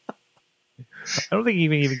don't think he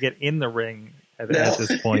even get in the ring at No.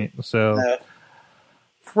 this point. So, No.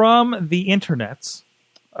 from the internets,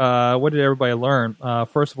 what did everybody learn?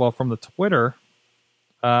 First of all, from the Twitter,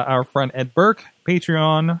 our friend Ed Burke,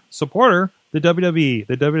 Patreon supporter, the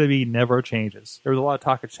WWE never changes. There was a lot of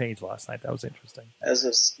talk of change last night. That was interesting. As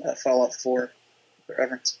a Fallout 4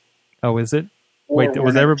 reference. Oh, is it? War Wait,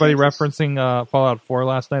 was never everybody changes. referencing Fallout 4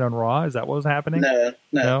 last night on Raw? Is that what was happening?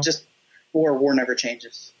 No, just war never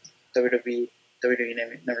changes. WWE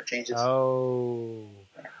never changes. Oh.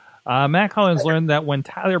 Matt Collins learned that when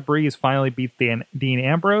Tyler Breeze finally beats Dean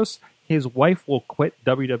Ambrose, his wife will quit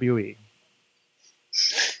WWE.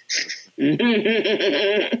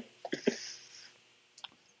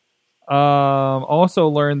 Also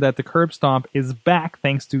learned that the curb stomp is back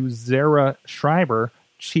thanks to Zara Schreiber,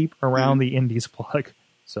 cheap around the indies plug.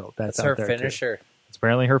 So that's out her there too. finisher. It's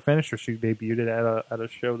apparently her finisher. She debuted it at a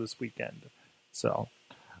show this weekend. So,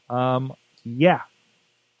 yeah.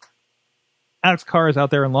 Alex Carr is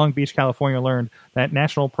out there in Long Beach, California, learned that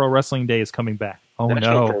National Pro Wrestling Day is coming back. Oh,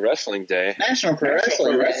 National no. Pro Wrestling Day. National Pro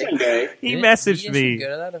Wrestling Day. He messaged Didn't me. you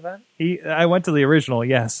go to that event? I went to the original,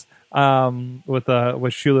 yes, with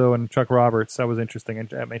Shulo and Chuck Roberts. That was interesting,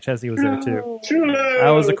 and Matt Chesney was there too.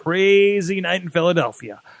 That was a crazy night in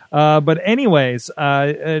Philadelphia. But anyways,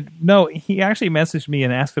 no, he actually messaged me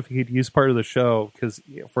and asked if he could use part of the show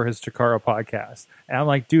for his Chikara podcast. And I'm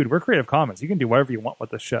like, dude, we're Creative Commons. You can do whatever you want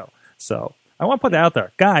with this show. So I want to put that out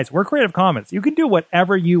there, guys. We're Creative Commons. You can do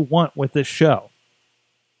whatever you want with this show.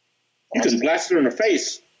 You can blast her in the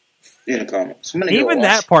face in the comments. Even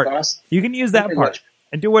that part, you can use that part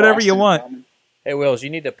and do whatever you want. Hey, Wills, you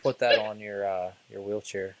need to put that on your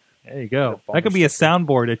wheelchair. There you go. That could be a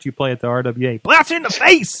soundboard that you play at the RWA. Blast in the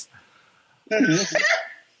face!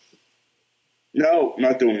 No,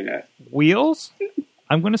 not doing that. Wheels?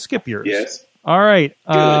 I'm going to skip yours. Yes. All right.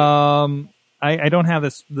 I don't have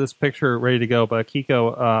this picture ready to go, but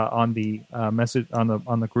Kiko on the message on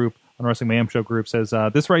the group on the Wrestling Mayhem Show group says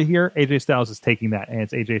this right here. AJ Styles is taking that, and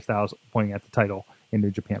it's AJ Styles pointing at the title in New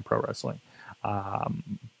Japan Pro Wrestling.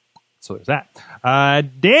 So there's that.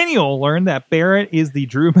 Daniel learned that Barrett is the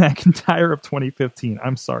Drew McIntyre of 2015.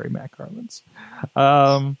 I'm sorry, Matt Carlins.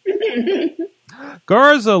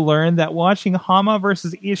 Garza learned that watching Hama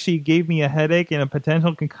versus Ishii gave me a headache and a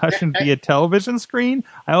potential concussion via television screen.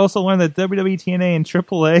 I also learned that WWE, TNA, and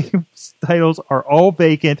AAA titles are all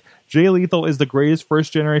vacant. Jay Lethal is the greatest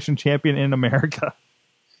first-generation champion in America.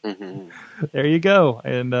 There you go.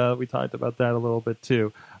 And we talked about that a little bit,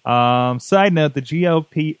 too. Side note, the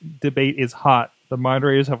GOP debate is hot. The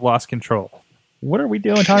moderators have lost control. What are we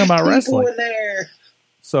doing talking about wrestling? In there.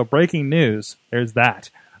 So, breaking news. There's that.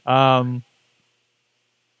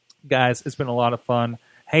 Guys, it's been a lot of fun.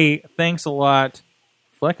 Hey, thanks a lot,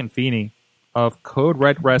 Fleck and Feeney of Code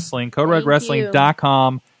Red Wrestling,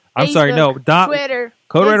 CodeRedWrestling.com. I'm sorry, no, Twitter,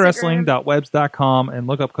 CodeRedWrestling.webs.com, and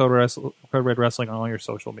look up Code Red Wrestling on all your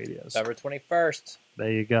social medias. November 21st.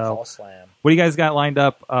 There you go. Fall Slam. What do you guys got lined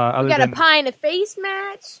up? Other We got than a pie in the face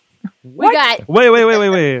match. What? We got Wait.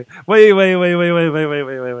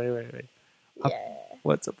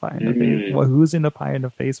 What's a pie in the face? Well, who's in the pie in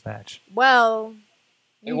the face match? well.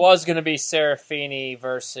 It was going to be Serafini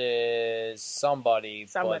versus somebody,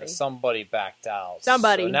 but somebody backed out.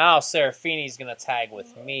 Somebody. So now Serafini's going to tag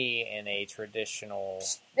with me in a traditional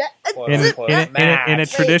In a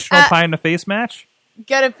traditional pie in the face match?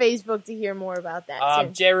 Go to Facebook to hear more about that.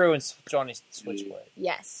 soon. Jeru and Johnny Switchblade.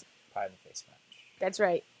 Yes, Pie in the face match. that's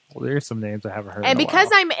right. Well, there's some names I haven't heard. And in a because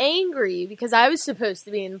while. I'm angry, because I was supposed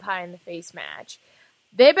to be in the Pie in the Face match,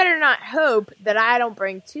 they better not hope that I don't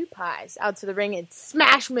bring two pies out to the ring and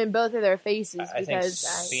smash them in both of their faces. I think because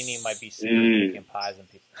Sweeney might be super making pies in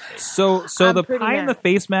people's faces. So I'm the pretty pie in the mad.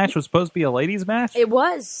 face match was supposed to be a ladies match. it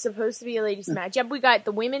was supposed to be a ladies' match. Yep, we got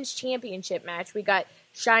the women's championship match. We got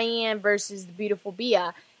Cheyenne versus the beautiful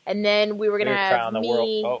Bia, and then we were gonna have crown the me.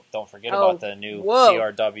 world. Oh, don't forget Oh, about the new whoa.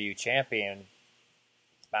 CRW champion,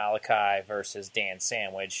 Malachi versus Dan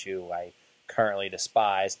Sandwich, who I currently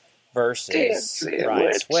despise, versus Dan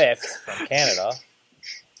Ryan Sandwich. Swift from Canada.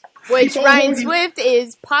 Which Ryan Swift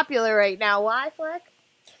is popular right now. Why, Fleck?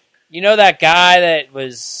 You know that guy that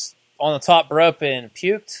was on the top rope and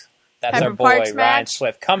puked? That's Pepper our boy, Parks Ryan match?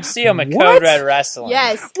 Swift. Come see him at What? Code Red Wrestling.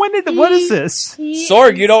 Yes. What is this?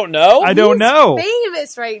 Sorg, you don't know? I don't know.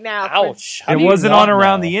 Famous right now. for- Ouch. How It do you wasn't not on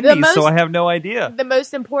around know? the The indies, so most- I have no idea. The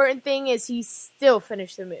most important thing is he still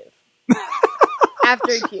finished the move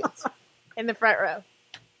after he puked in the front row.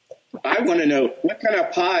 I want to know, what kind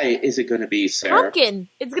of pie is it going to be, Sarah? Pumpkin.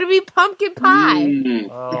 It's gonna be pumpkin pie.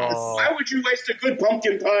 Oh. Why would you waste a good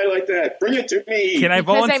pumpkin pie like that? Bring it to me. Can I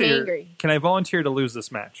Because I'm volunteer? angry. Can I volunteer to lose this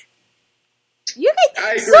match? You can,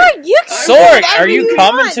 I agree. Sorg. You can do Sorg, whatever are you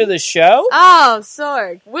coming want. to the show? Oh,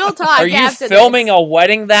 Sorg. We'll talk. Are you after filming this. a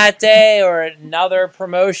wedding that day or another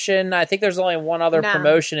promotion? I think there's only one other No.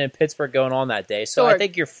 promotion in Pittsburgh going on that day, so I Sorg.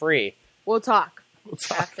 think you're free. We'll talk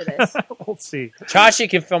after this. We'll see. Chachi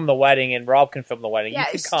can film the wedding and Rob can film the wedding. Yeah,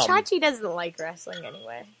 You can come. Chachi doesn't like wrestling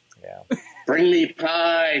anyway. Yeah. Bring me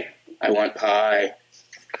pie. I want pie.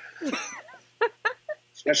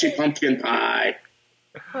 Especially pumpkin pie.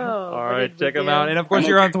 Oh, All right, check them out. And of course,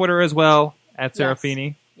 you're on Twitter as well, at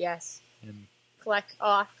Serafini. Yes. Fleck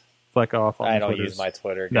off. Fleck off on I the don't Twitters. use my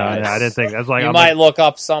Twitter. No, guys. I didn't think that's like you I'm might like- look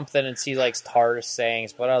up something and see like TARDIS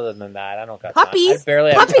sayings, but other than that, I don't got Puppies. time. I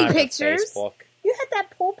barely have Puppy time pictures. for Facebook. You had that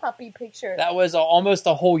pool puppy picture. That was almost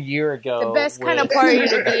a whole year ago. The best kind of with party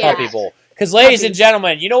to be Puppy at. Bowl. Because, ladies and Puppies.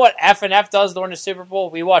 gentlemen, you know what F&F does during the Super Bowl?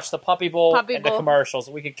 We watch the Puppy Bowl Puppy and Bowl. the commercials.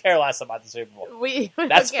 We could care less about the Super Bowl. We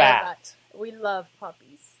That's don't care about fact. it. We love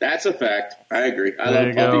puppies. That's a fact. I agree. I There love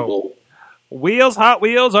you Puppy go. Bowl. Wheels, Hot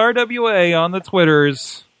Wheels, RWA on the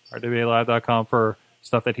Twitters. RWALive.com for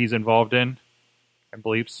stuff that he's involved in. And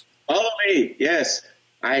bleeps. Follow me. Yes.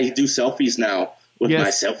 I do selfies now with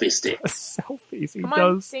Yes. my selfie stick. Selfies, he Come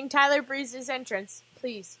on, does. sing Tyler Breeze's entrance.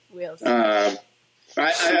 Please, Wheels. I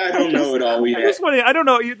don't know it all I yet. just want to, I don't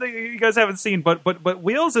know, you guys haven't seen, but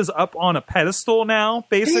Wheels is up on a pedestal now,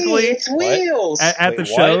 basically. Hey, it's Wheels. At the Wait,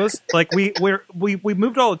 what? shows. Like we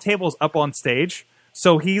moved all the tables up on stage,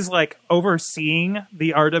 so he's like overseeing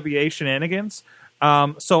the RWA shenanigans.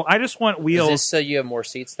 So I just want Is Wheels. this so you have more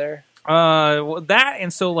seats there? Well, that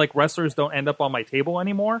and so like wrestlers don't end up on my table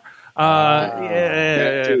anymore.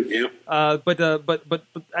 That too, yep. But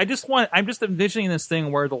I'm just envisioning this thing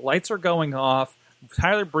where the lights are going off,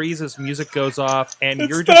 Tyler Breeze's music goes off, and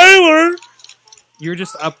you're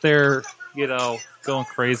just up there, going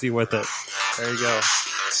crazy with it. There you go.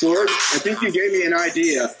 Sword, I think you gave me an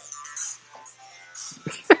idea.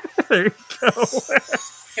 There you go.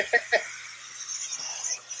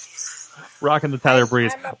 Rocking the Tyler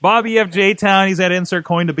Breeze. Bobby F. J. Town, he's at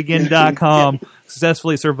insertcointobegin.com,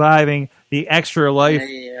 successfully surviving the Extra Life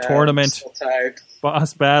tournament I'm so tired.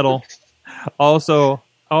 boss battle. Also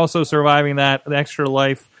surviving that, the Extra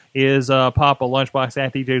Life is Papa Lunchbox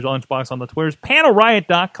at DJ's Lunchbox on the Twitters.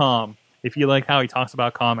 PanelRiot.com if you like how he talks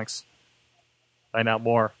about comics. Find out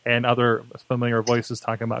more. And other familiar voices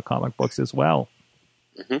talking about comic books as well.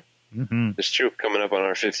 It's true. Coming up on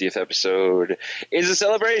our 50th episode is a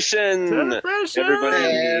celebration. Everybody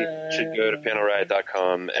should go to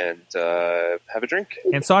panelriot.com and have a drink.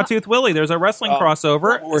 And Sawtooth Willie, there's a wrestling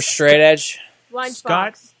crossover. We're straight edge. Lunchbox.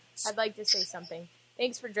 Scott? I'd like to say something.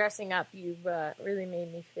 Thanks for dressing up. You've really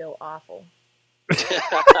made me feel awful. Whoa,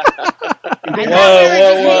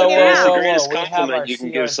 whoa. The greatest We have compliment our you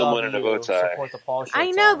can give someone in a bow tie. Support the Paul Show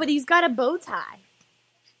I know, time. but he's got a bow tie.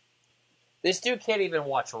 This dude can't even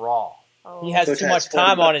watch Raw. Oh. He has Bow too tie's much fun.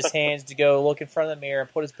 time on his hands to go look in front of the mirror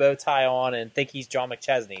and put his bow tie on and think he's John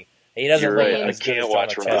McChesney. He doesn't You're look right. I as good can't as John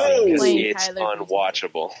watch McChesney. Raw because Blame it's Tyler Breeze.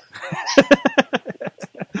 unwatchable.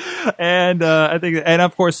 And and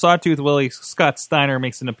of course, Sawtooth Willie, Scott Steiner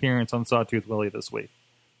makes an appearance on Sawtooth Willie this week.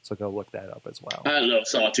 So go look that up as well. I love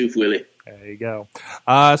Sawtooth Willie. There you go.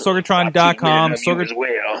 Sorgatron.com,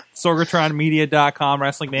 well. SorgatronMedia.com,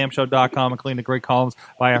 WrestlingMamShow.com, including the great columns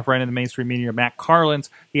by our friend in the mainstream media, Matt Carlins.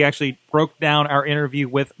 He actually broke down our interview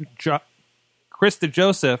with Krista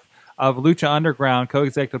Joseph of Lucha Underground,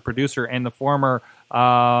 co-executive producer, and the former,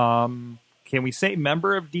 can we say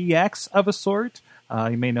member of DX of a sort?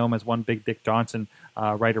 You may know him as One Big Dick Johnson,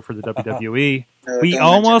 writer for the WWE. We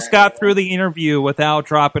almost got through the interview without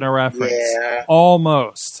dropping a reference. Yeah.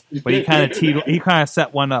 Almost. But he kind of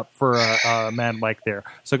set one up for Mad Mike there.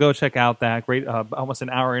 So go check out that great, almost an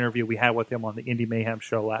hour interview we had with him on the Indie Mayhem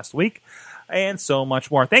show last week. And so much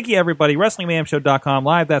more. Thank you, everybody. WrestlingMayhemShow.com,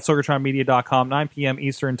 live, that's SorgatronMedia.com, 9 p.m.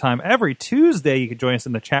 Eastern Time. Every Tuesday, you can join us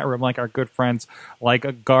in the chat room like our good friends,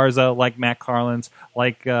 like Garza, like Matt Carlins,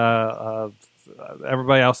 like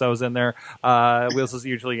everybody else that was in there. Wheels is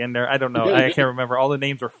usually in there. I don't know. I can't remember. All the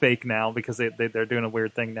names are fake now because they're doing a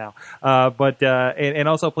weird thing now. And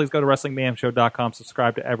also, please go to WrestlingMayhemShow.com.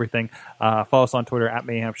 Subscribe to everything. Follow us on Twitter at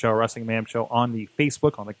Mayhem Show, Wrestling Mayhem Show on the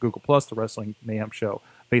Facebook, on the Google+, the Wrestling Mayhem Show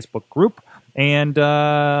Facebook group. And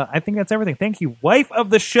I think that's everything. Thank you. Wife of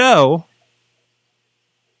the show.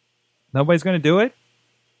 Nobody's going to do it?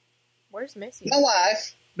 Where's Missy? My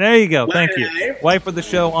wife. There you go. Thank you. Wife of the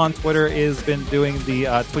show on Twitter has been doing the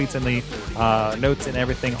tweets and the notes and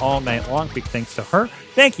everything all night long. Big thanks to her.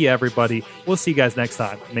 Thank you, everybody. We'll see you guys next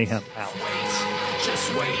time. Mayhem out.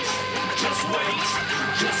 Just wait, just wait,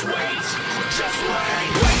 just wait, just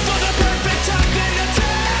wait. Wait for the perfect time, then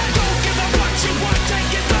attack. Don't give up what you want,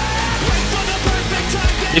 take it back. Wait for the perfect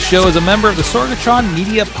time, then This show is a member of the Sorgatron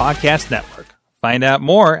Media Podcast Network. Find out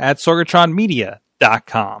more at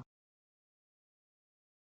sorgatronmedia.com.